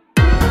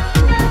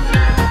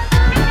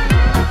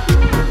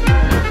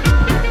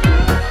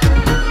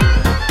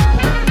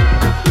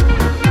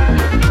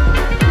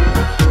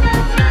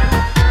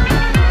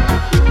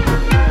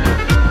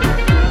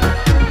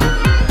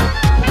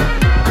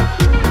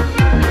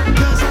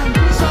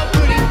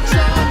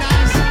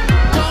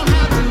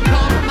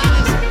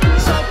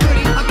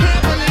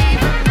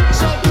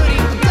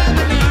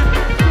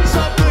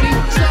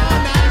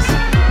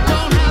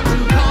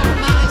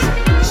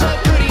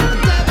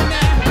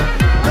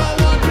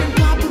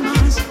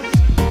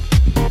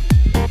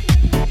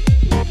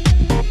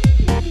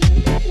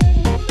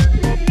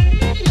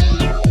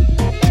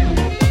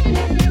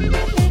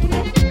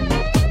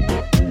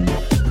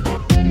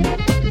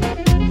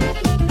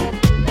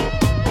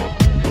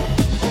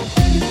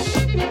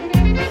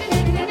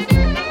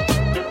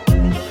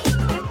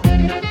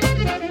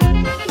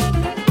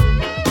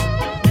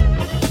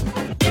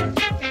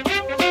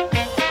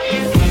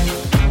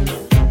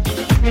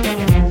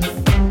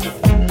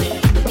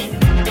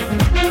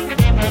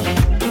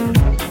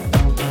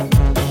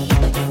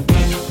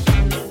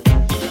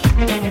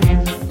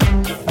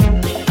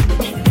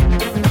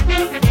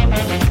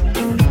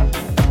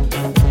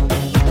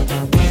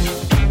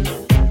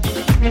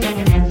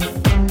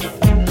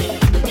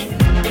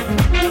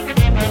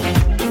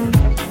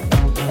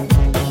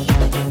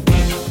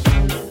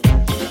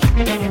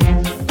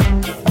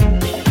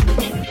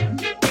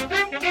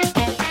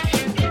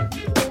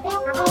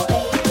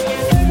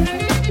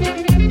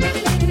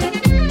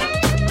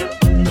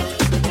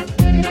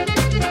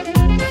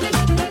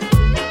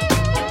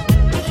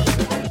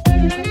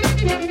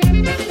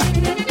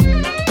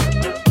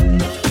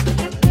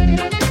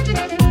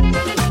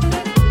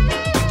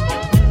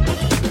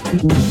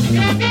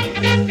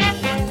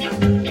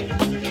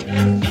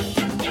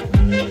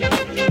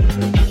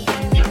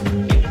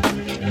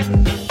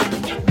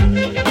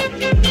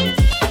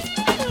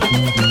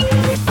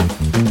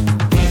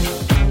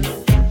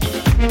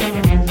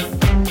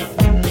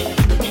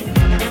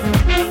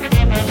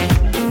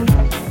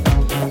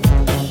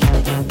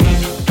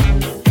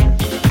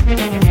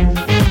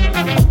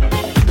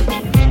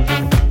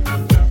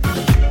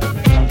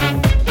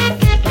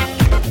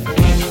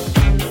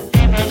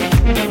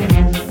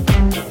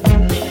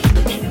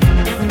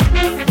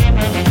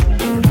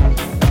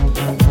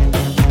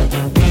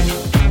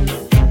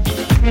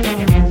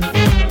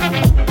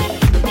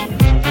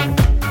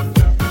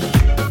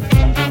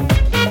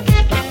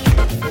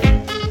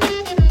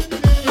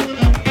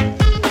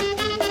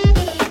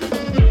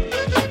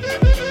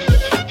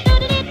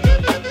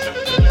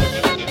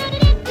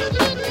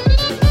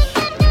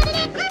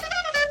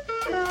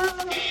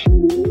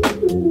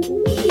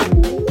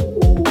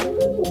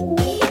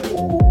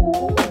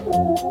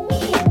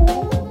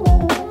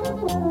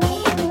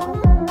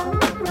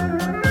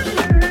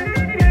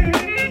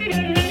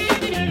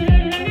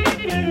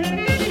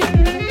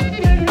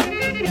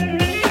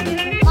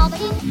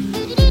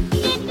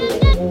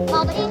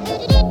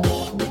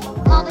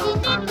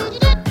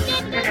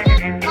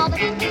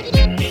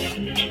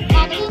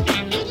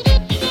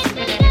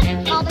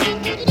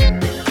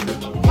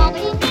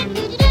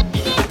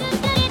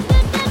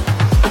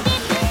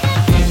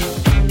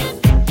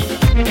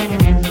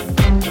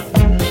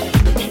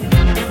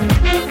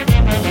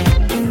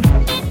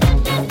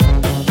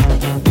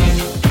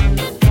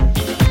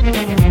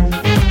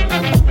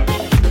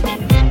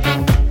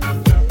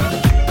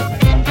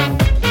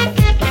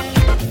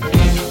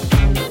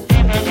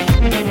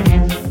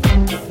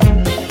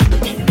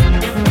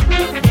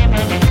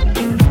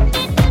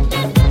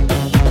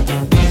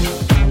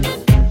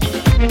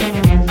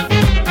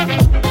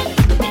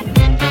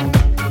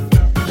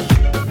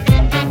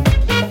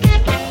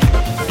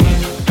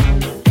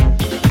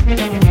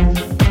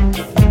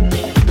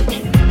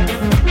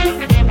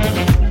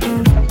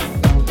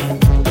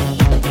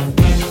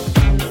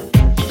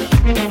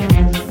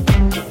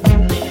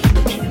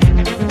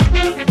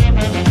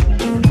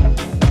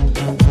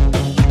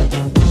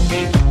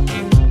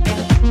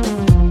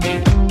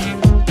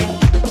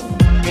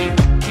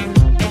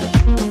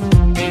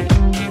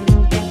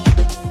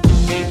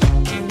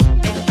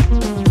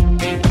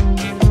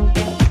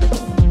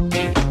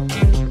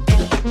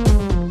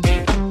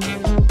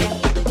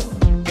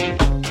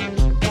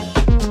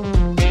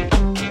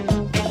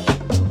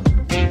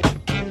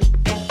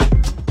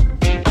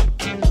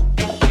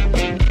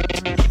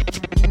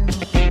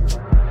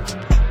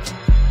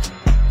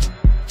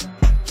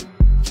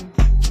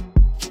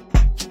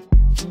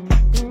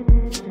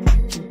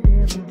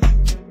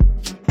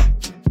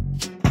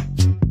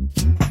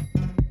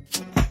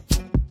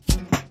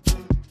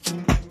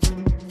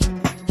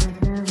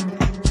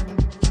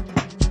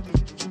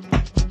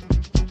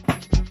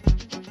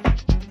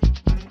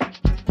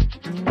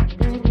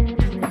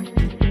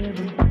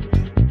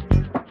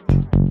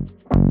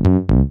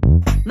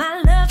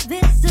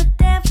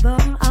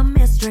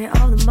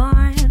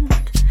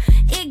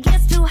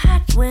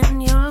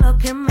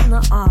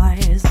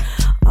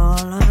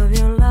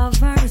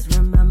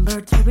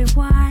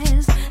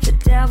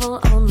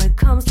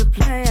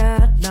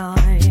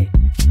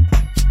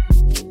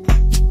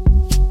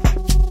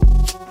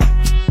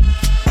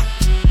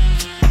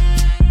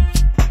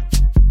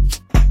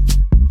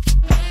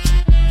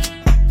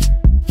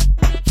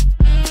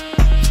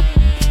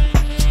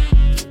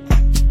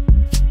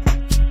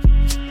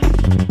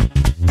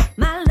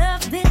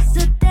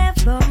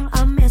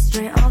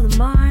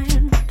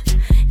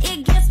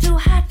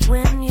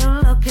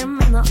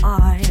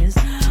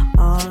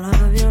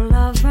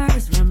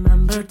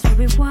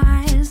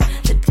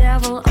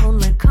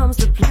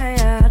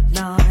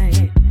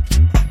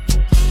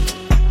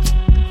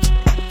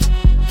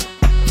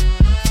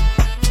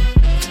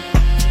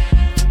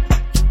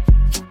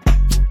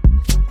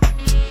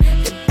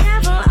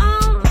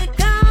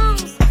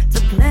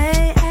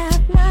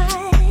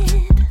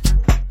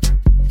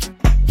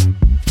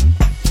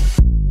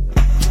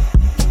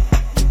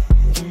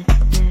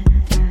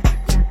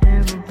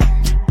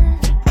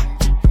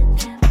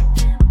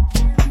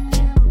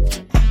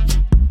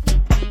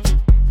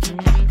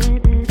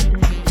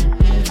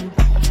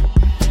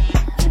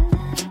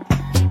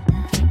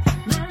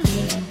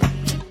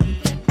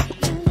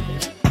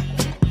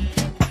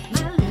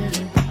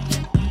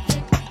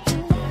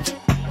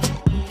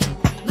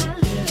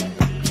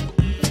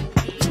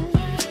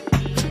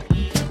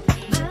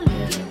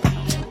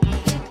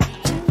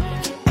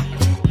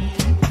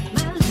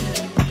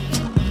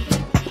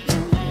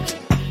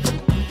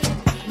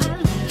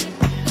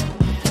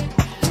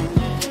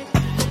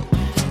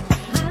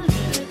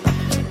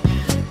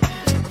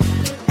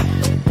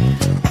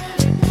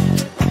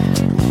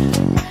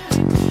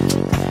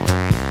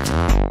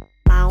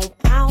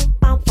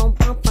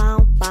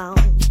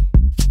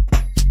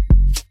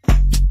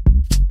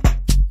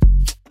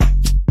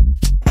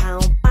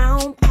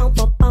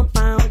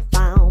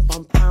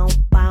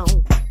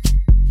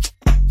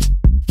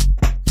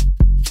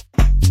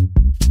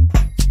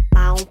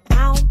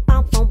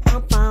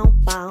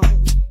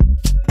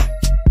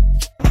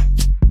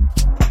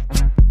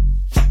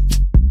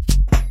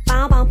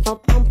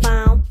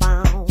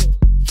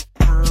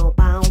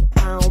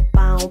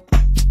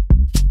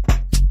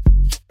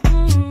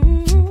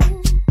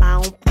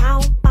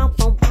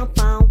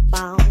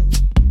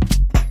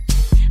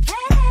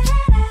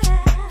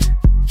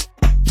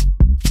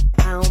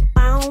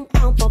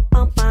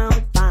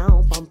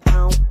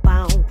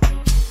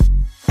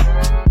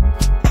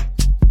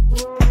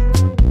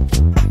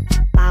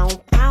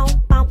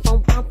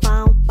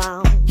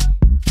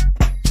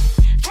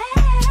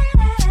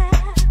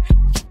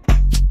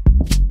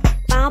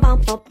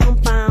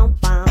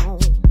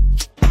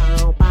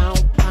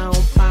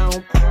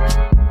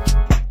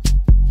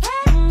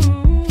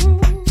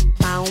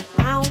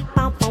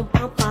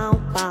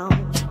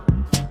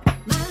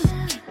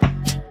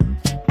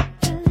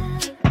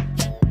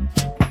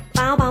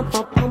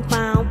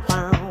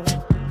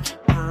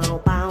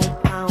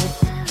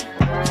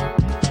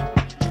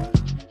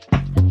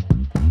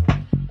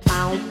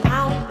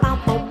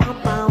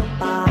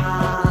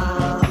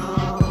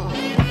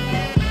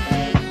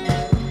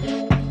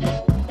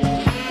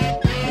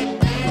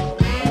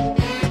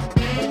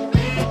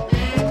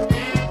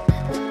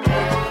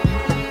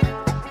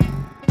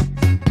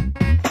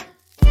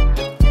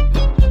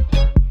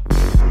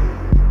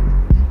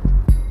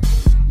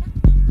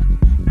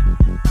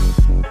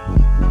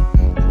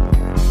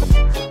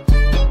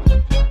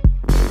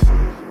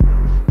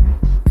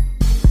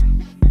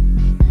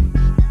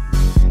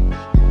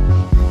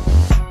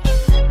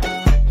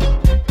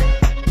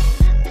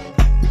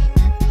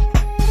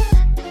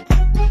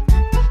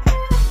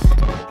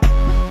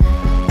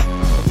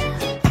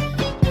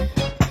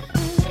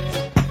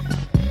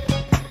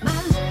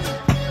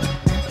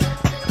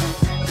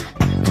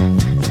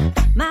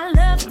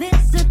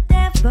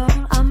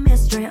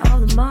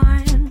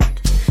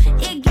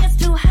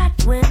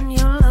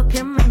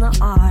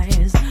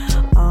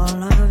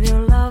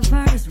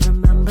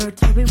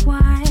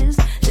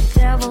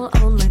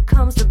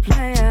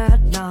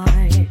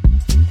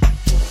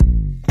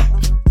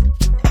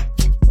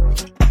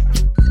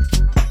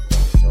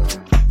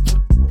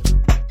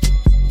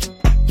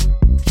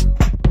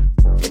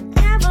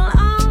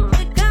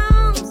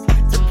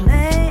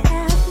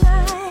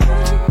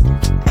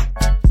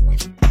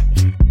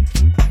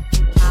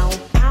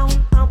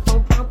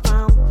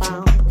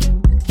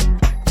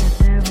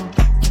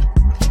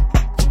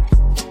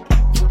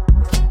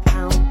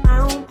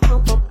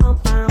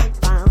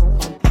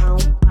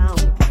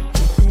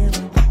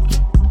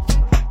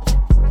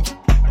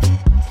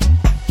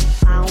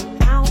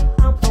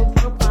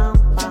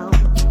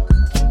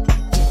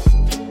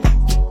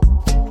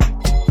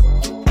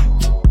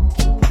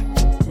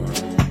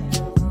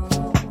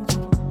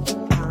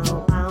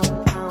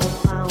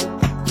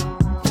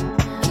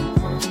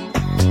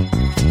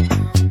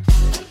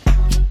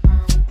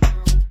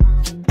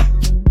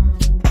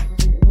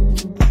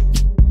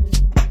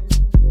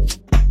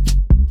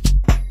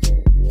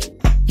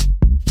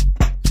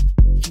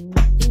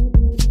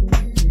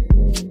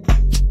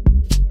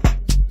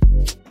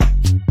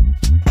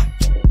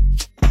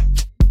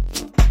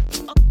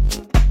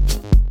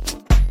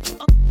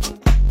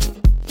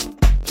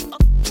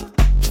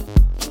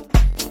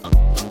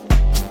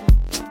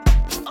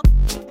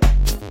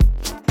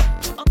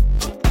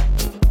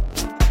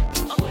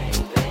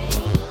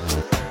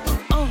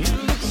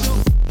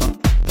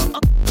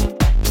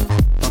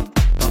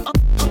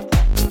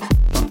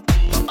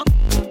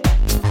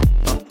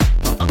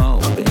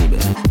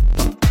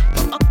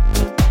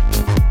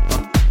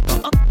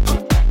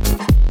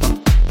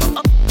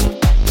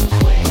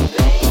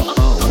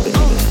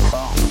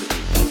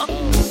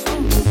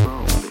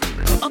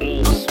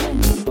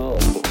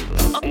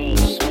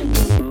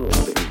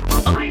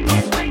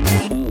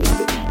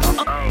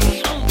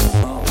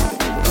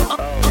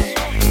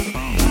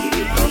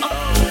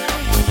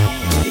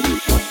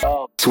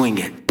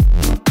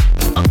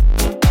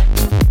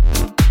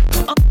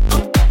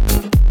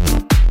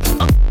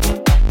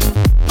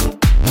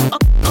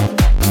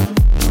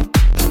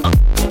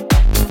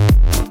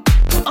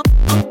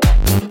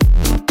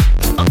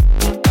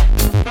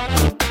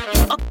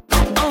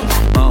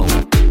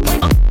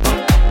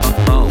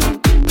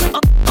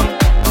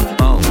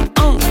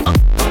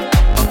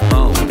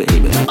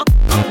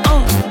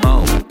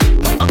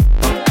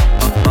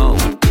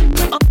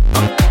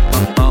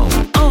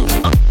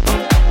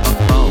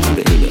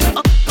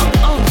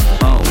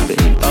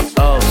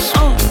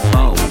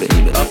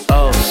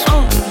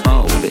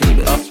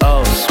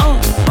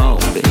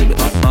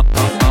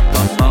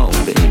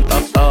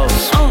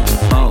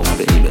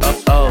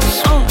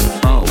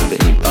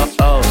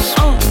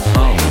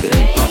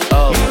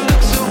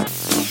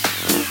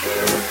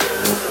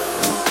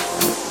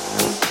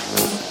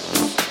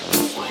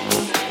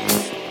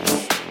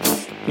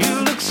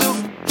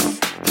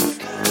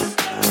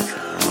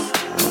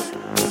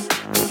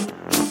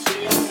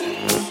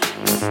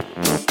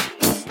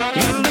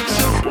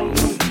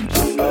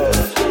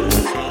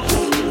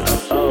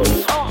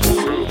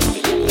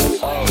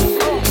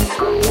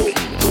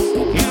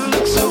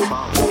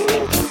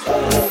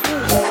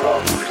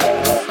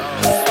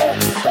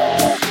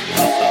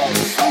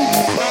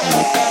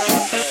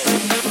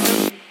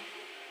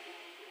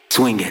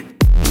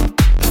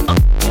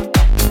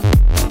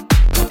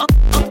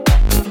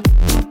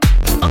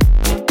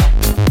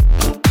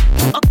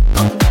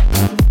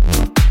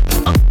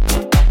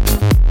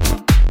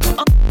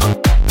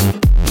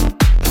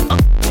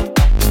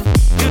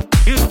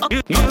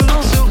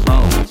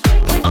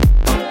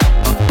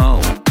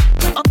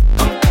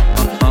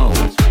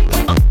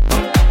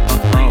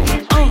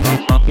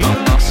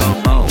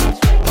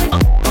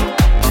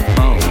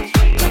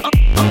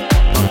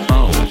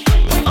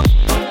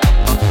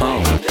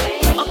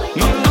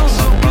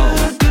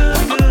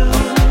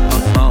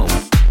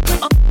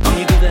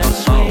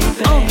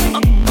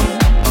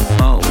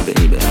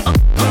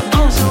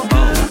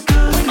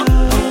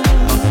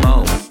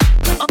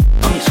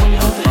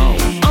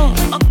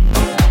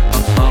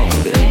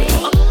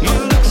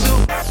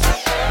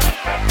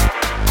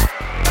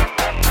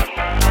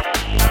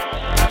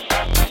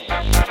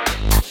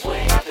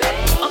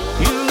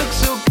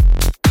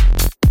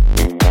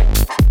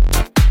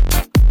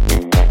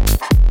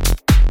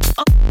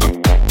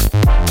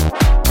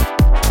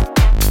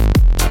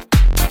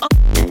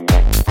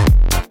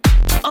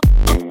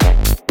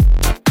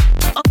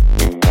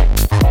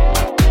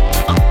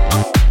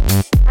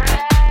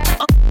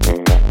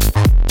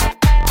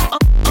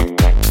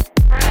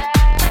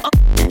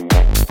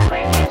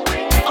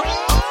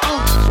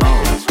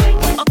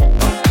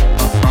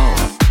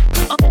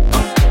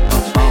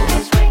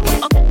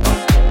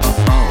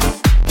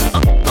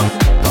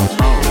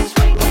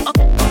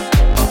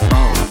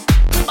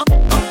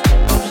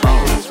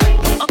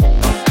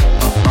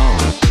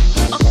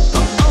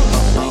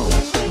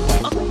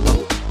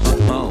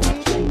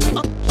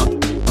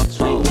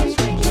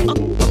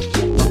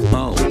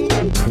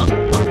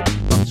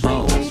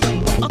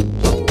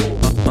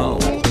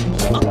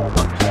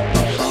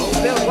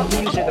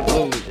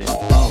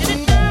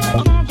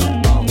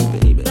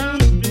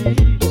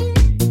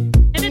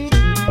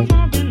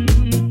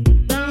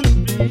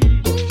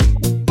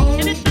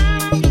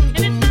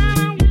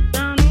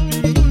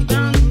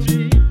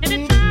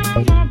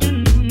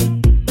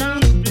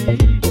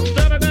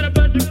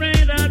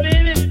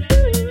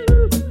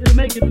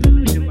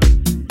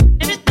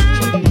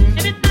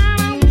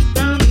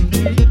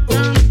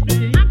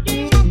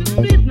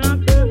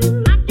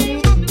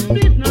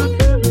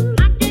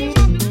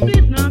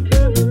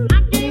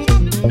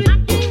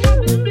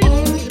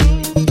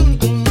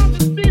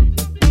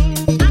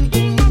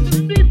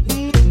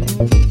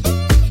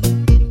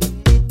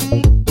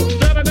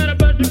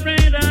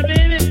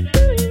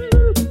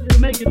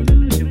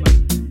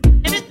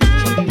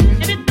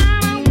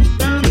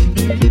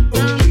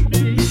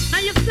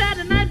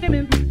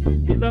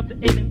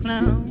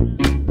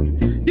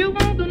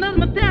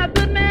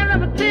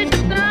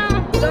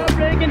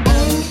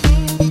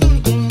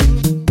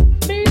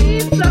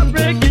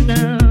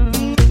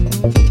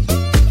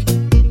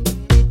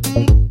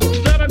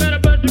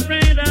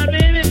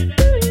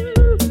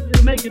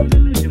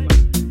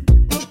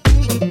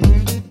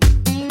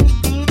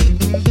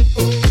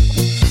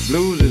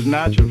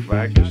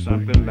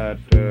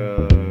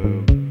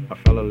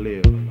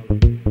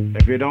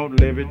 you don't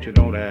live it, you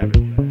don't have it.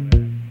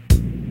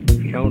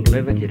 If you don't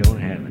live it, you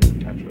don't have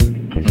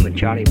it. That's what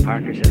Charlie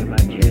Parker said about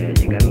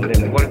jazz. You gotta live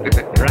it. What,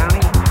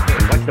 Brownie,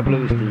 what's the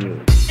blues to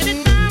you?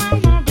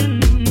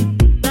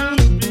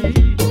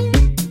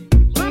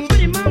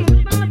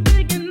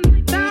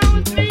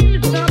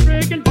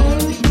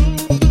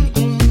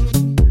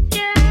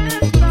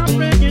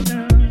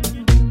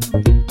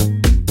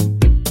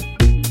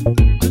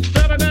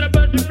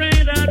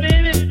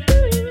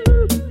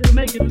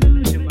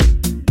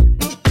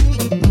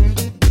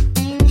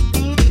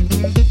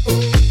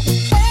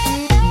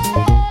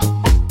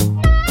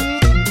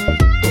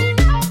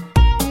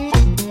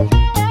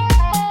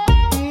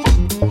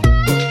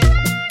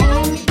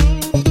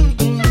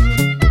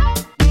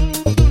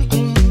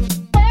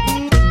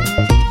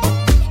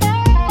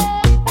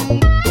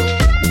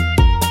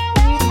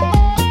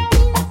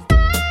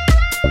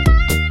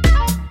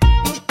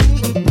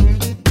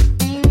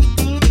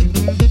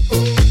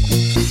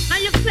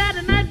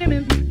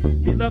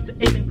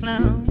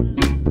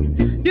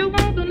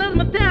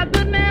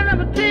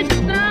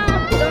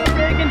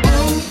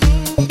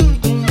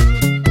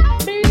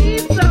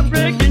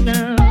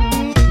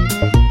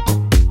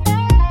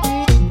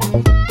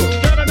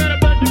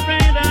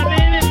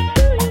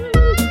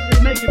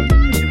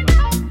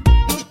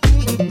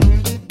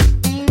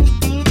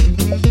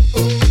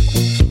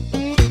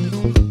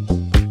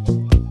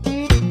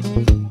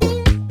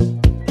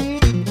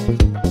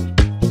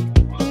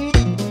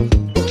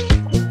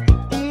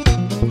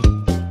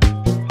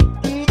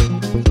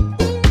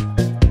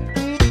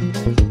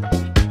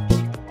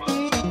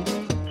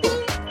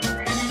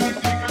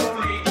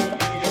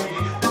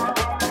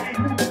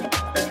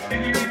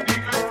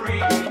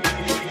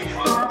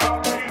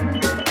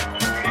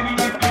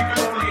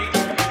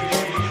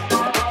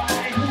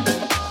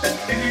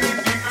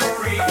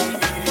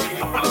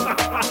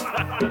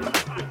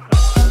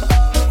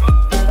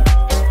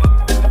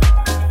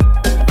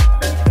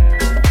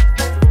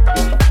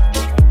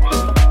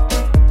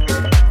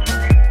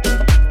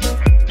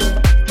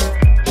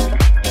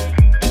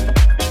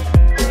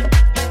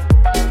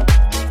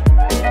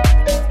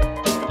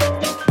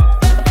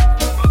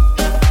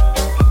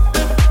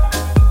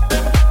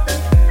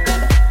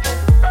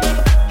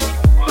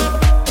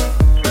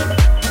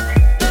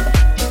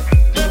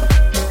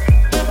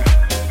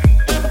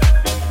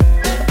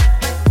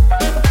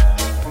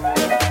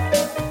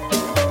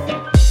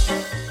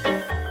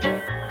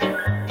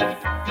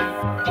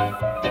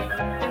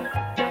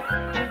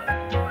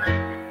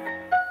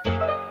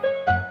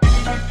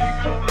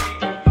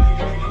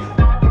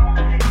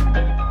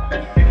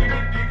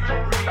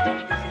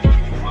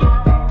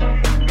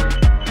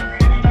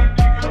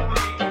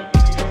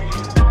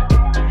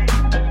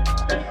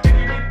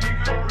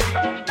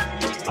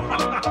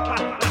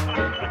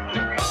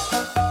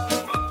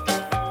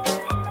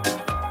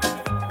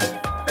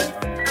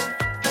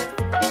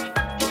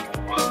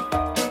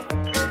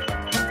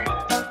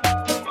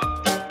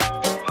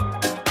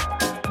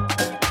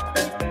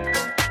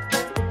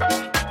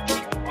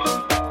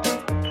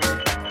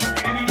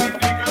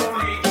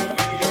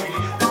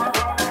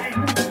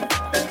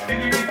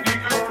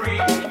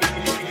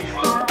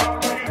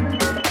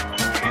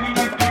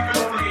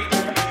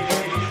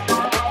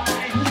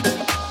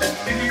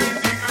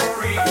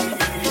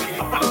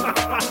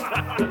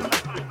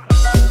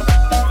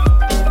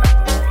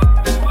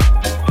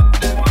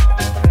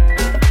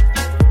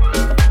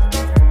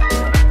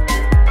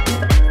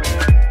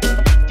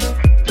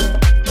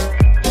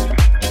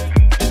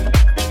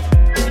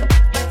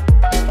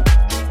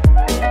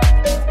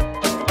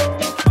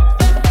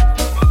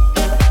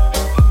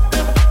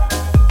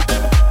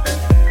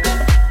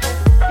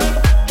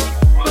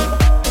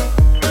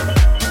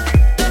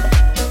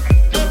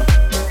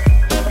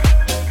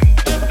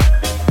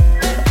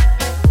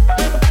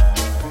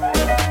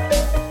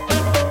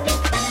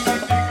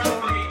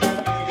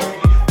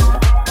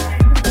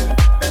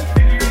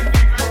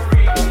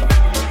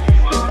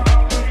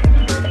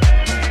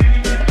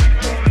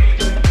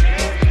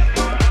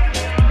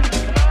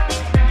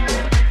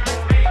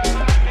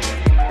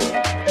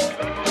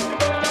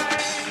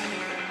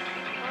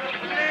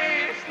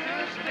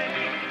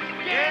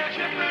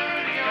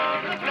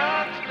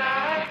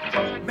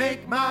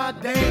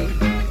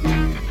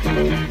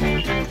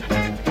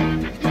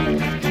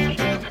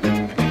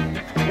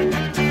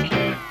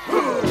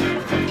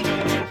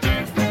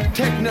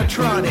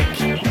 Technotronic,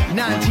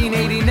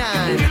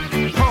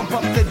 1989. Pump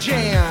up the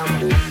jam.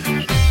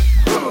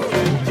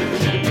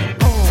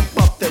 Pump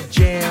up the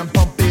jam,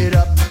 pump it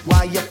up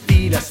while your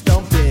feet are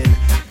stumping.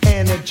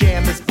 And the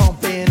jam is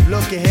pumping.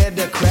 Look ahead,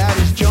 the crowd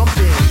is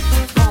jumping.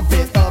 Pump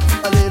it up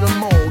a little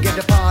more. Get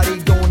the party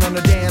going on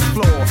the dance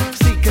floor.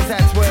 See, 'cause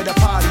that's where the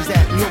party's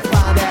at. And you'll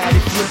find out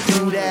if you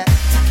do that.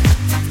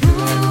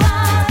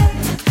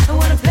 I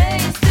want a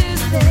place to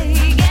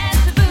stay. Get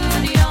your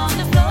booty on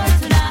the floor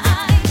tonight.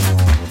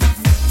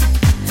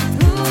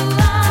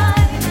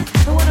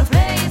 I want a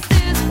place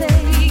to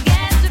stay.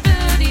 Get your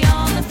booty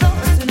on the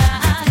floor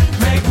tonight.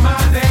 Make my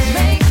day.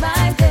 Make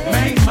my day.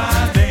 Make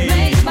my day.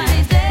 Make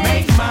my day.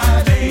 Make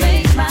my day.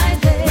 Make my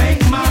day.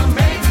 Make my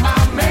day.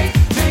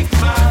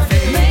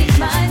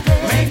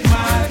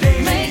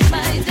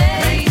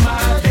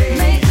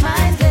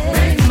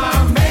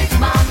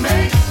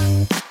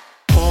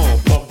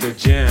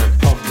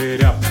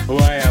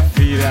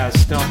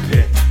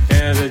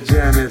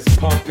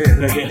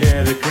 bumping. Look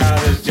ahead, the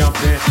crowd is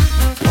jumping.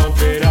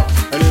 Pump it up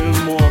a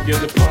little more,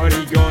 get the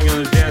party going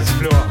on the dance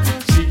floor.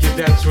 See, 'cause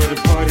that's where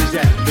the party's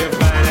at. You'll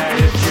find out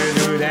if you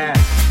do that.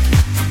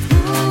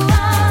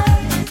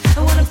 I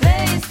want a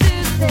place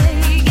to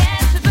stay.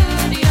 Get your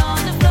booty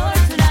on the floor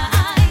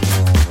tonight.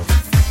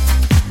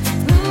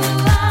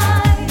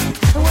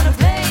 I want a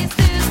place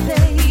to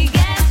stay.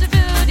 Get your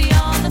booty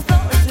on the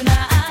floor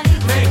tonight.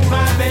 Make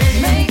my day.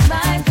 Make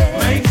my day.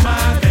 Make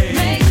my day.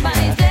 Make my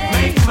day.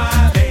 Make my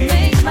day.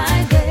 Make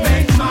my day.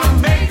 Make my day.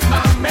 Make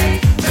my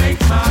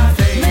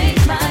day. Make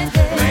my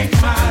day. Make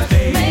my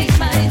day. Make my day. Make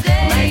my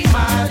day. Make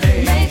my day.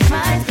 Make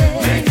my day.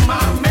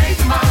 Make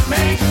my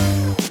make.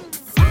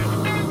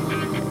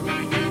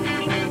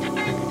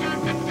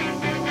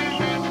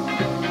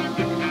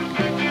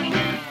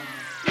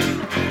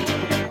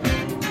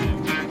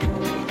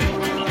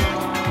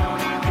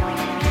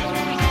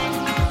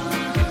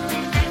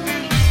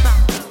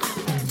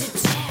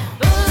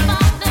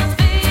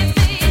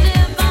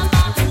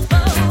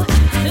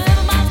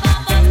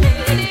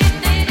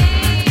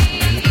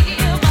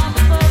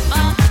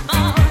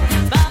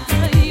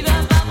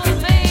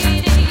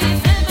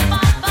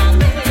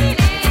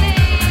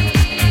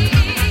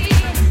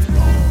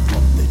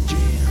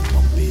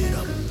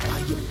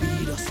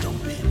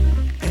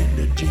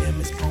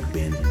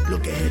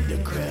 Look ahead, the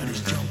crowd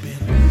is jumping.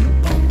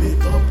 Pump it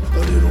up a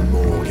little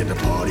more, get the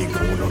party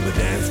going on the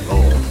dance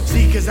floor.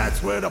 See, 'cause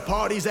that's where the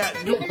party's at.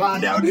 You'll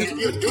find out if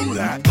you do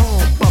that.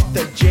 Pump up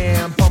the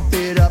jam, pump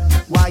it up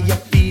while your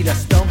feet are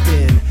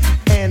stumping.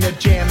 And the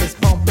jam is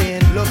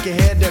pumping. Look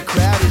ahead, the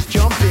crowd is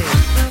jumping.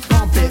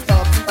 Pump it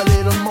up a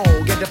little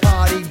more, get the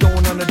party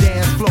going on the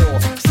dance floor.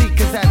 See,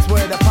 'cause that's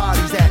where the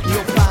party's at.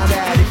 You'll find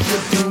out if you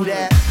do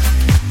that.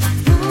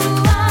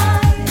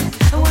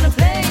 I want a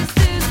place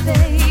to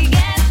stay.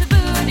 Get your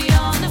booty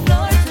on the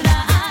floor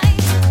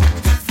tonight.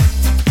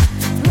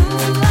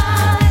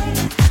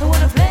 I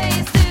want a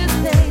place to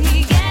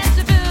stay. Get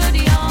your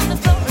booty on the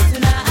floor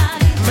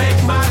tonight. Make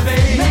my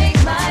day. Make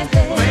my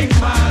day. Make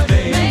my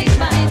day. Make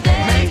my day.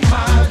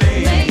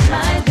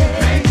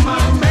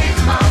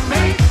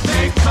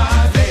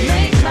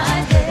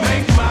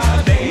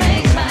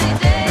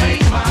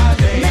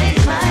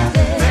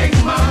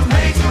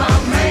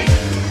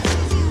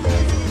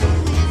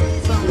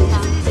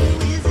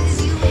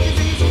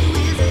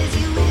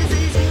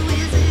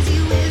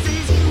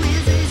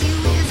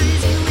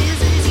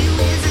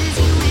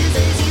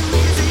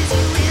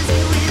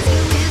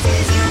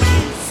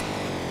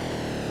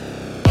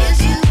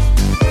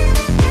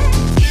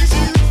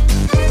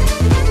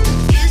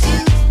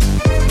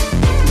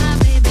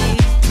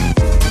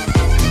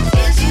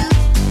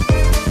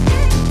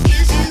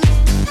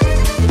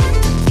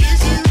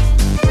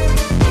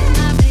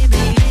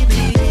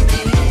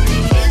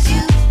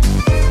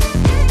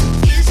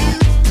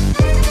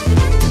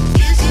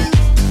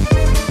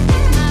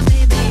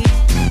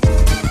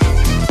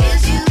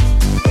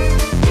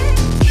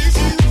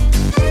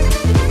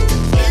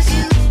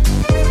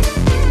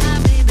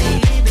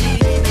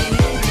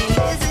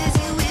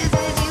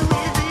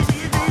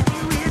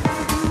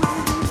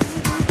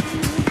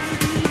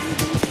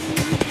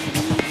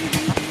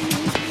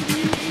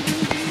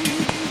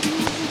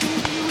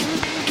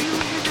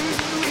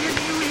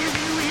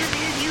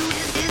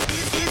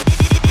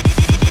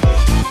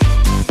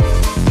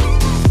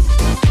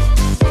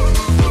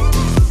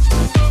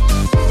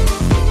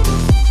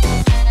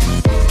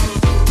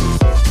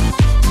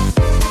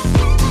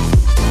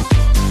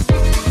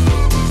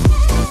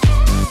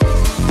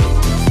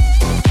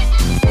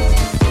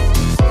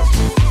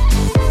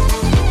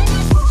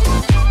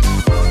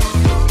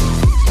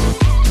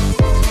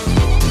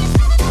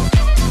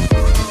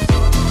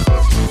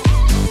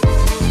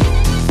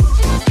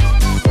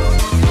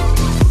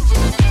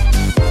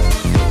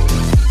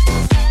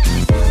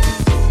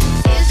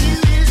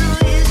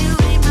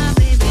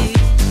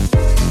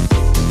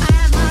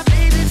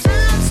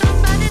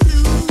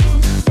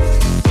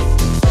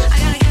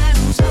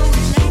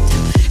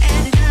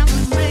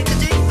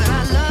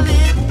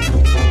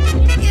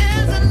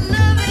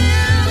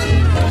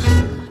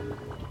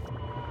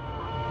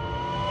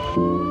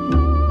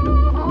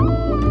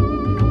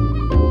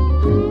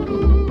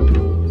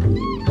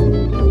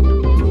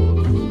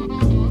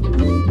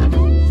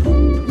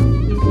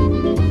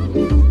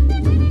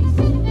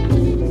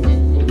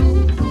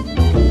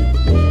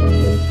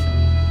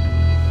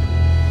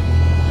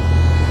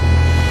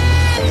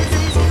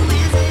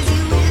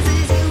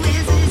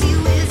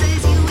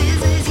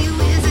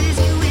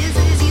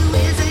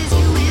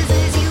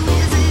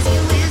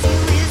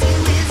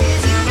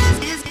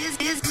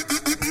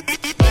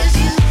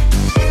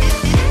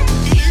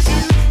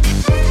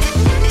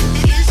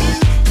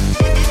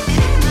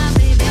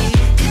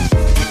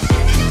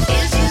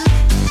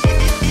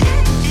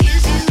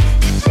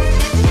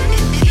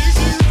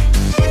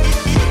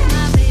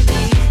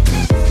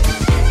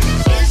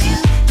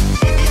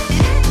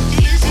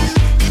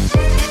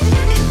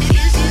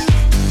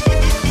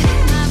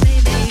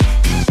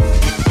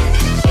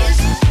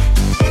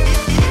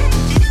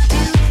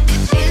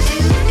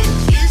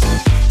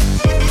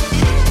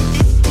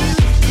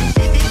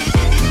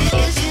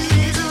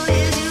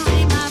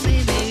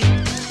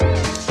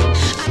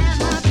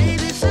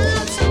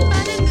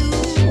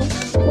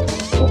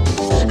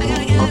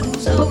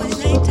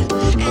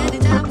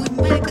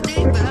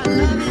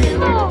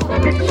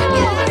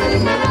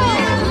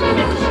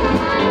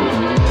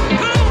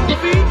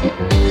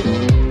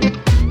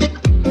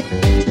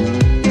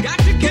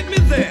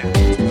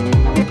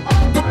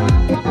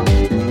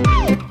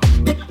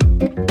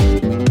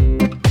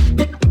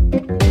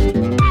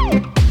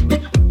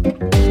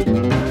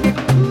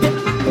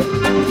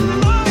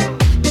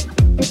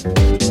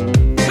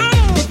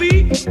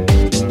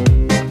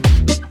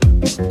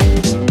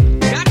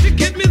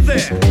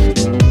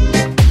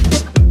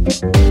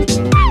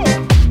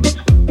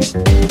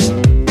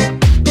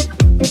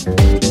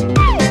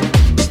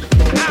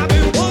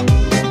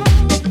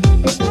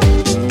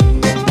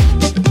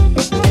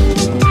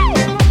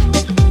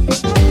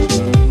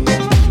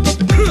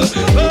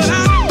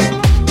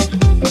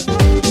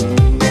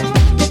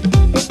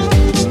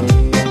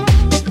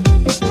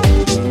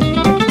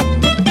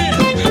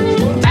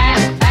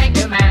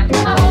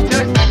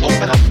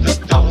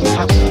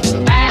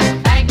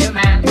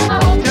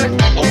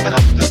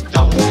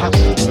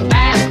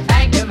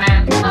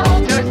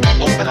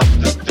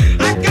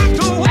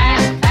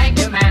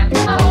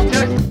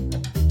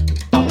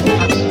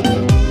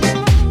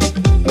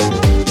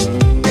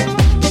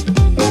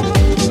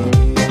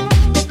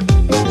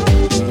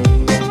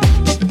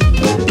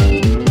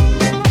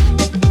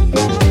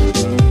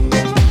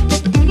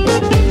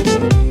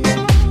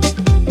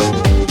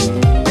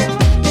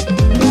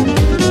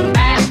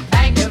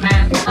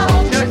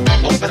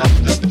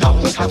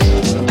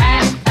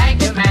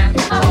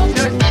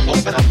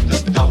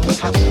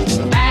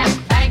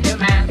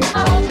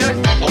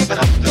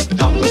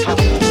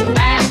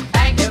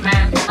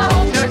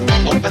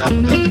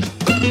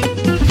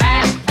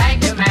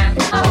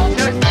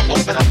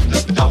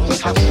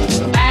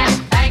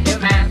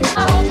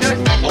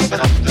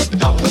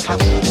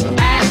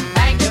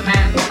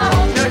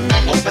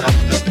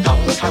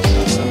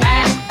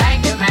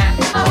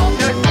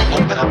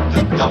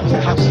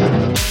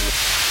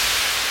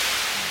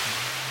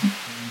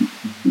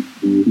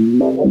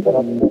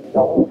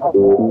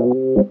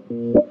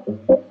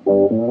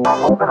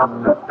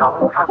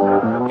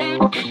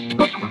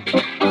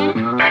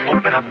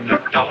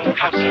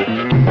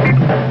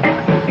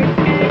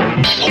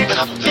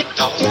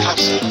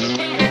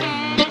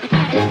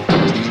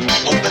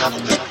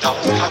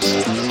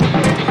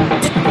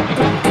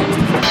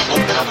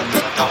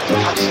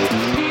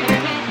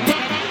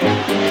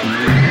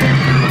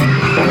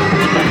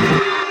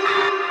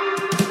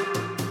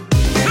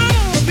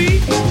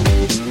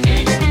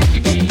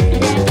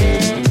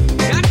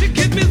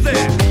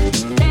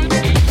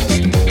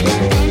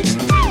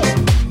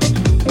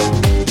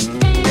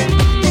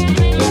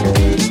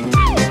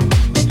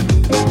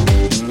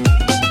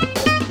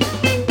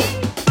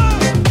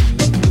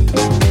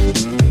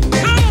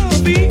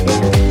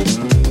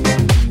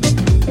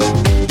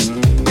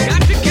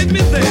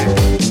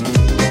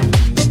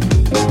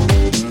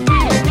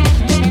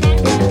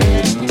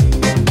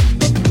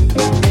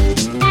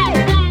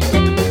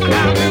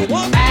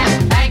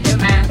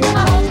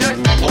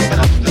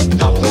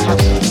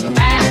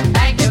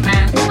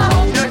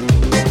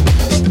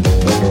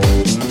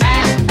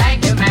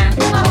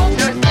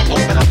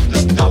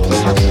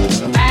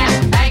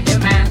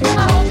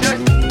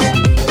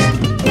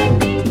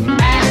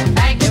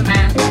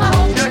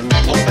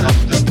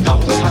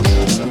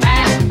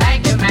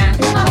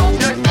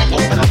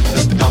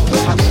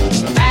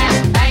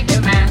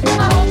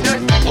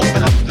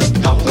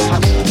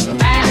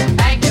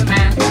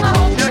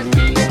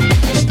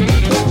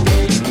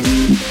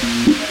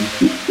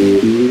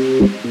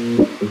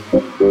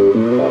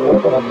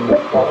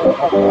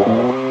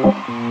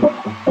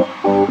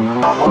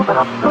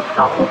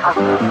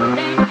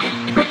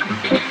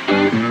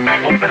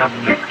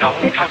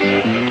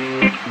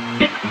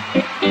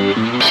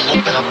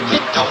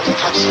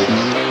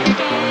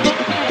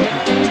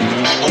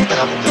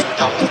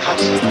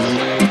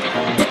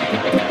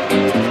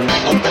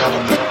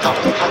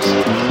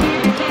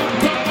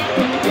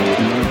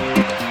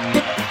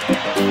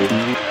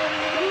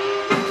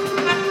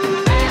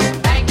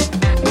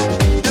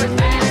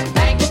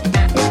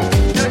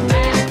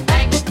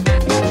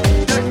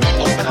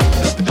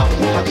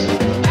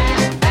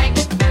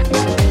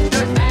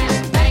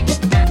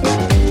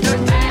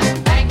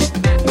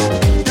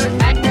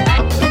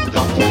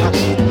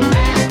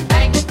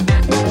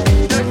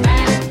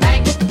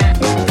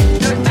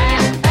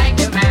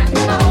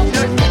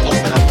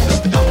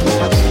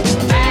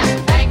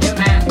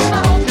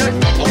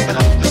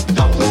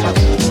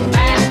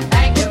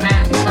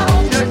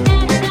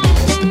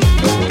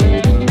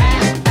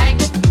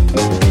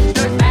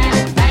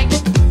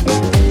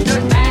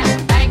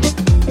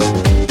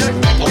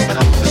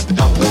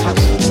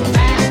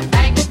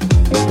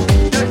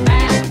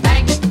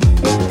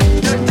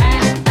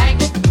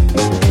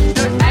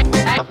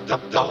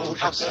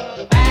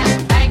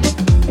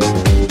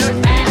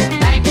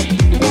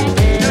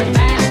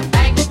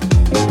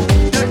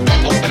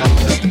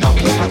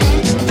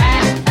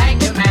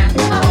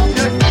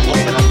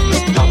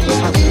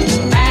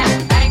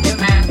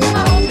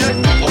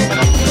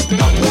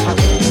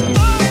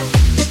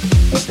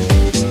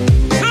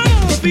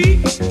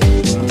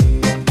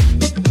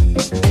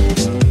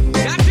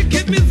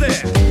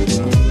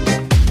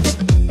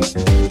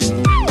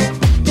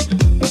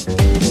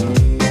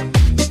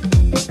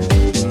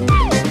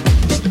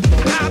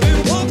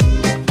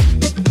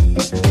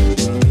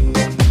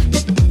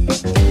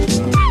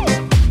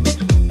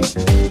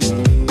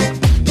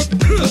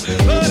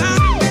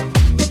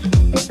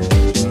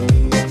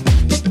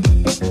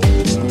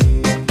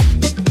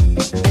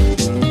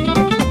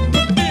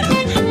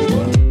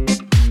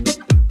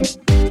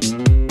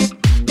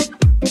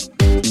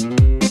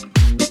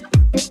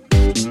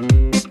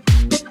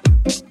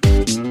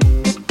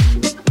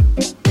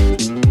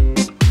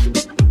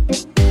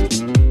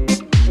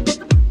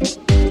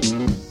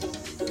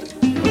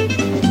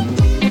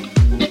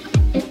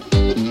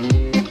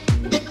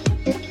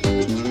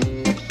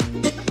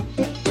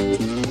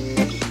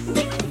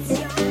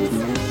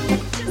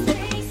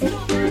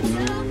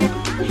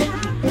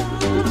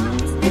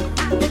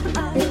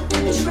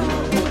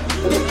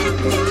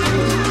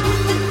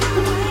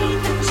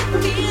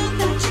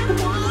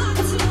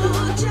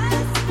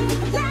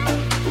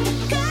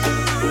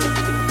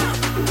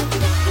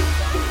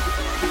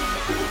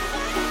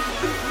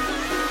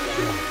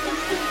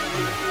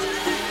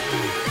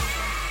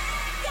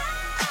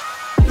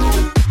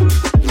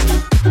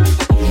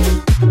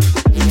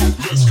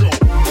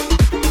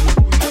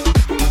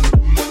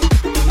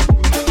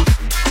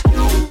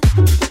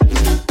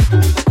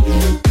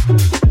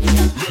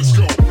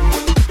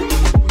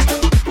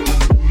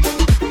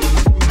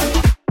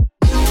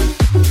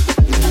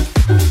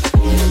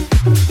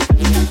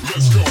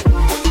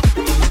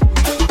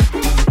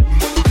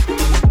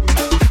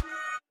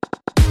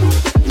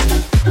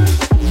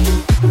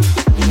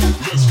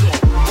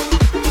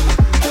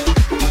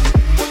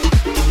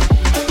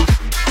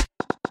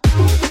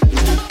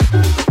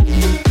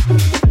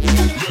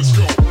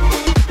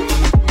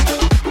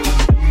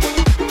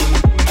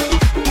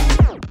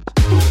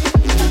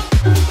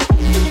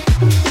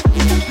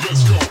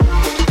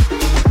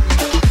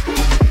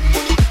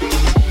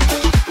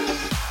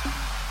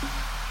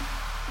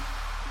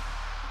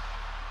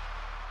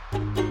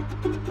 Thank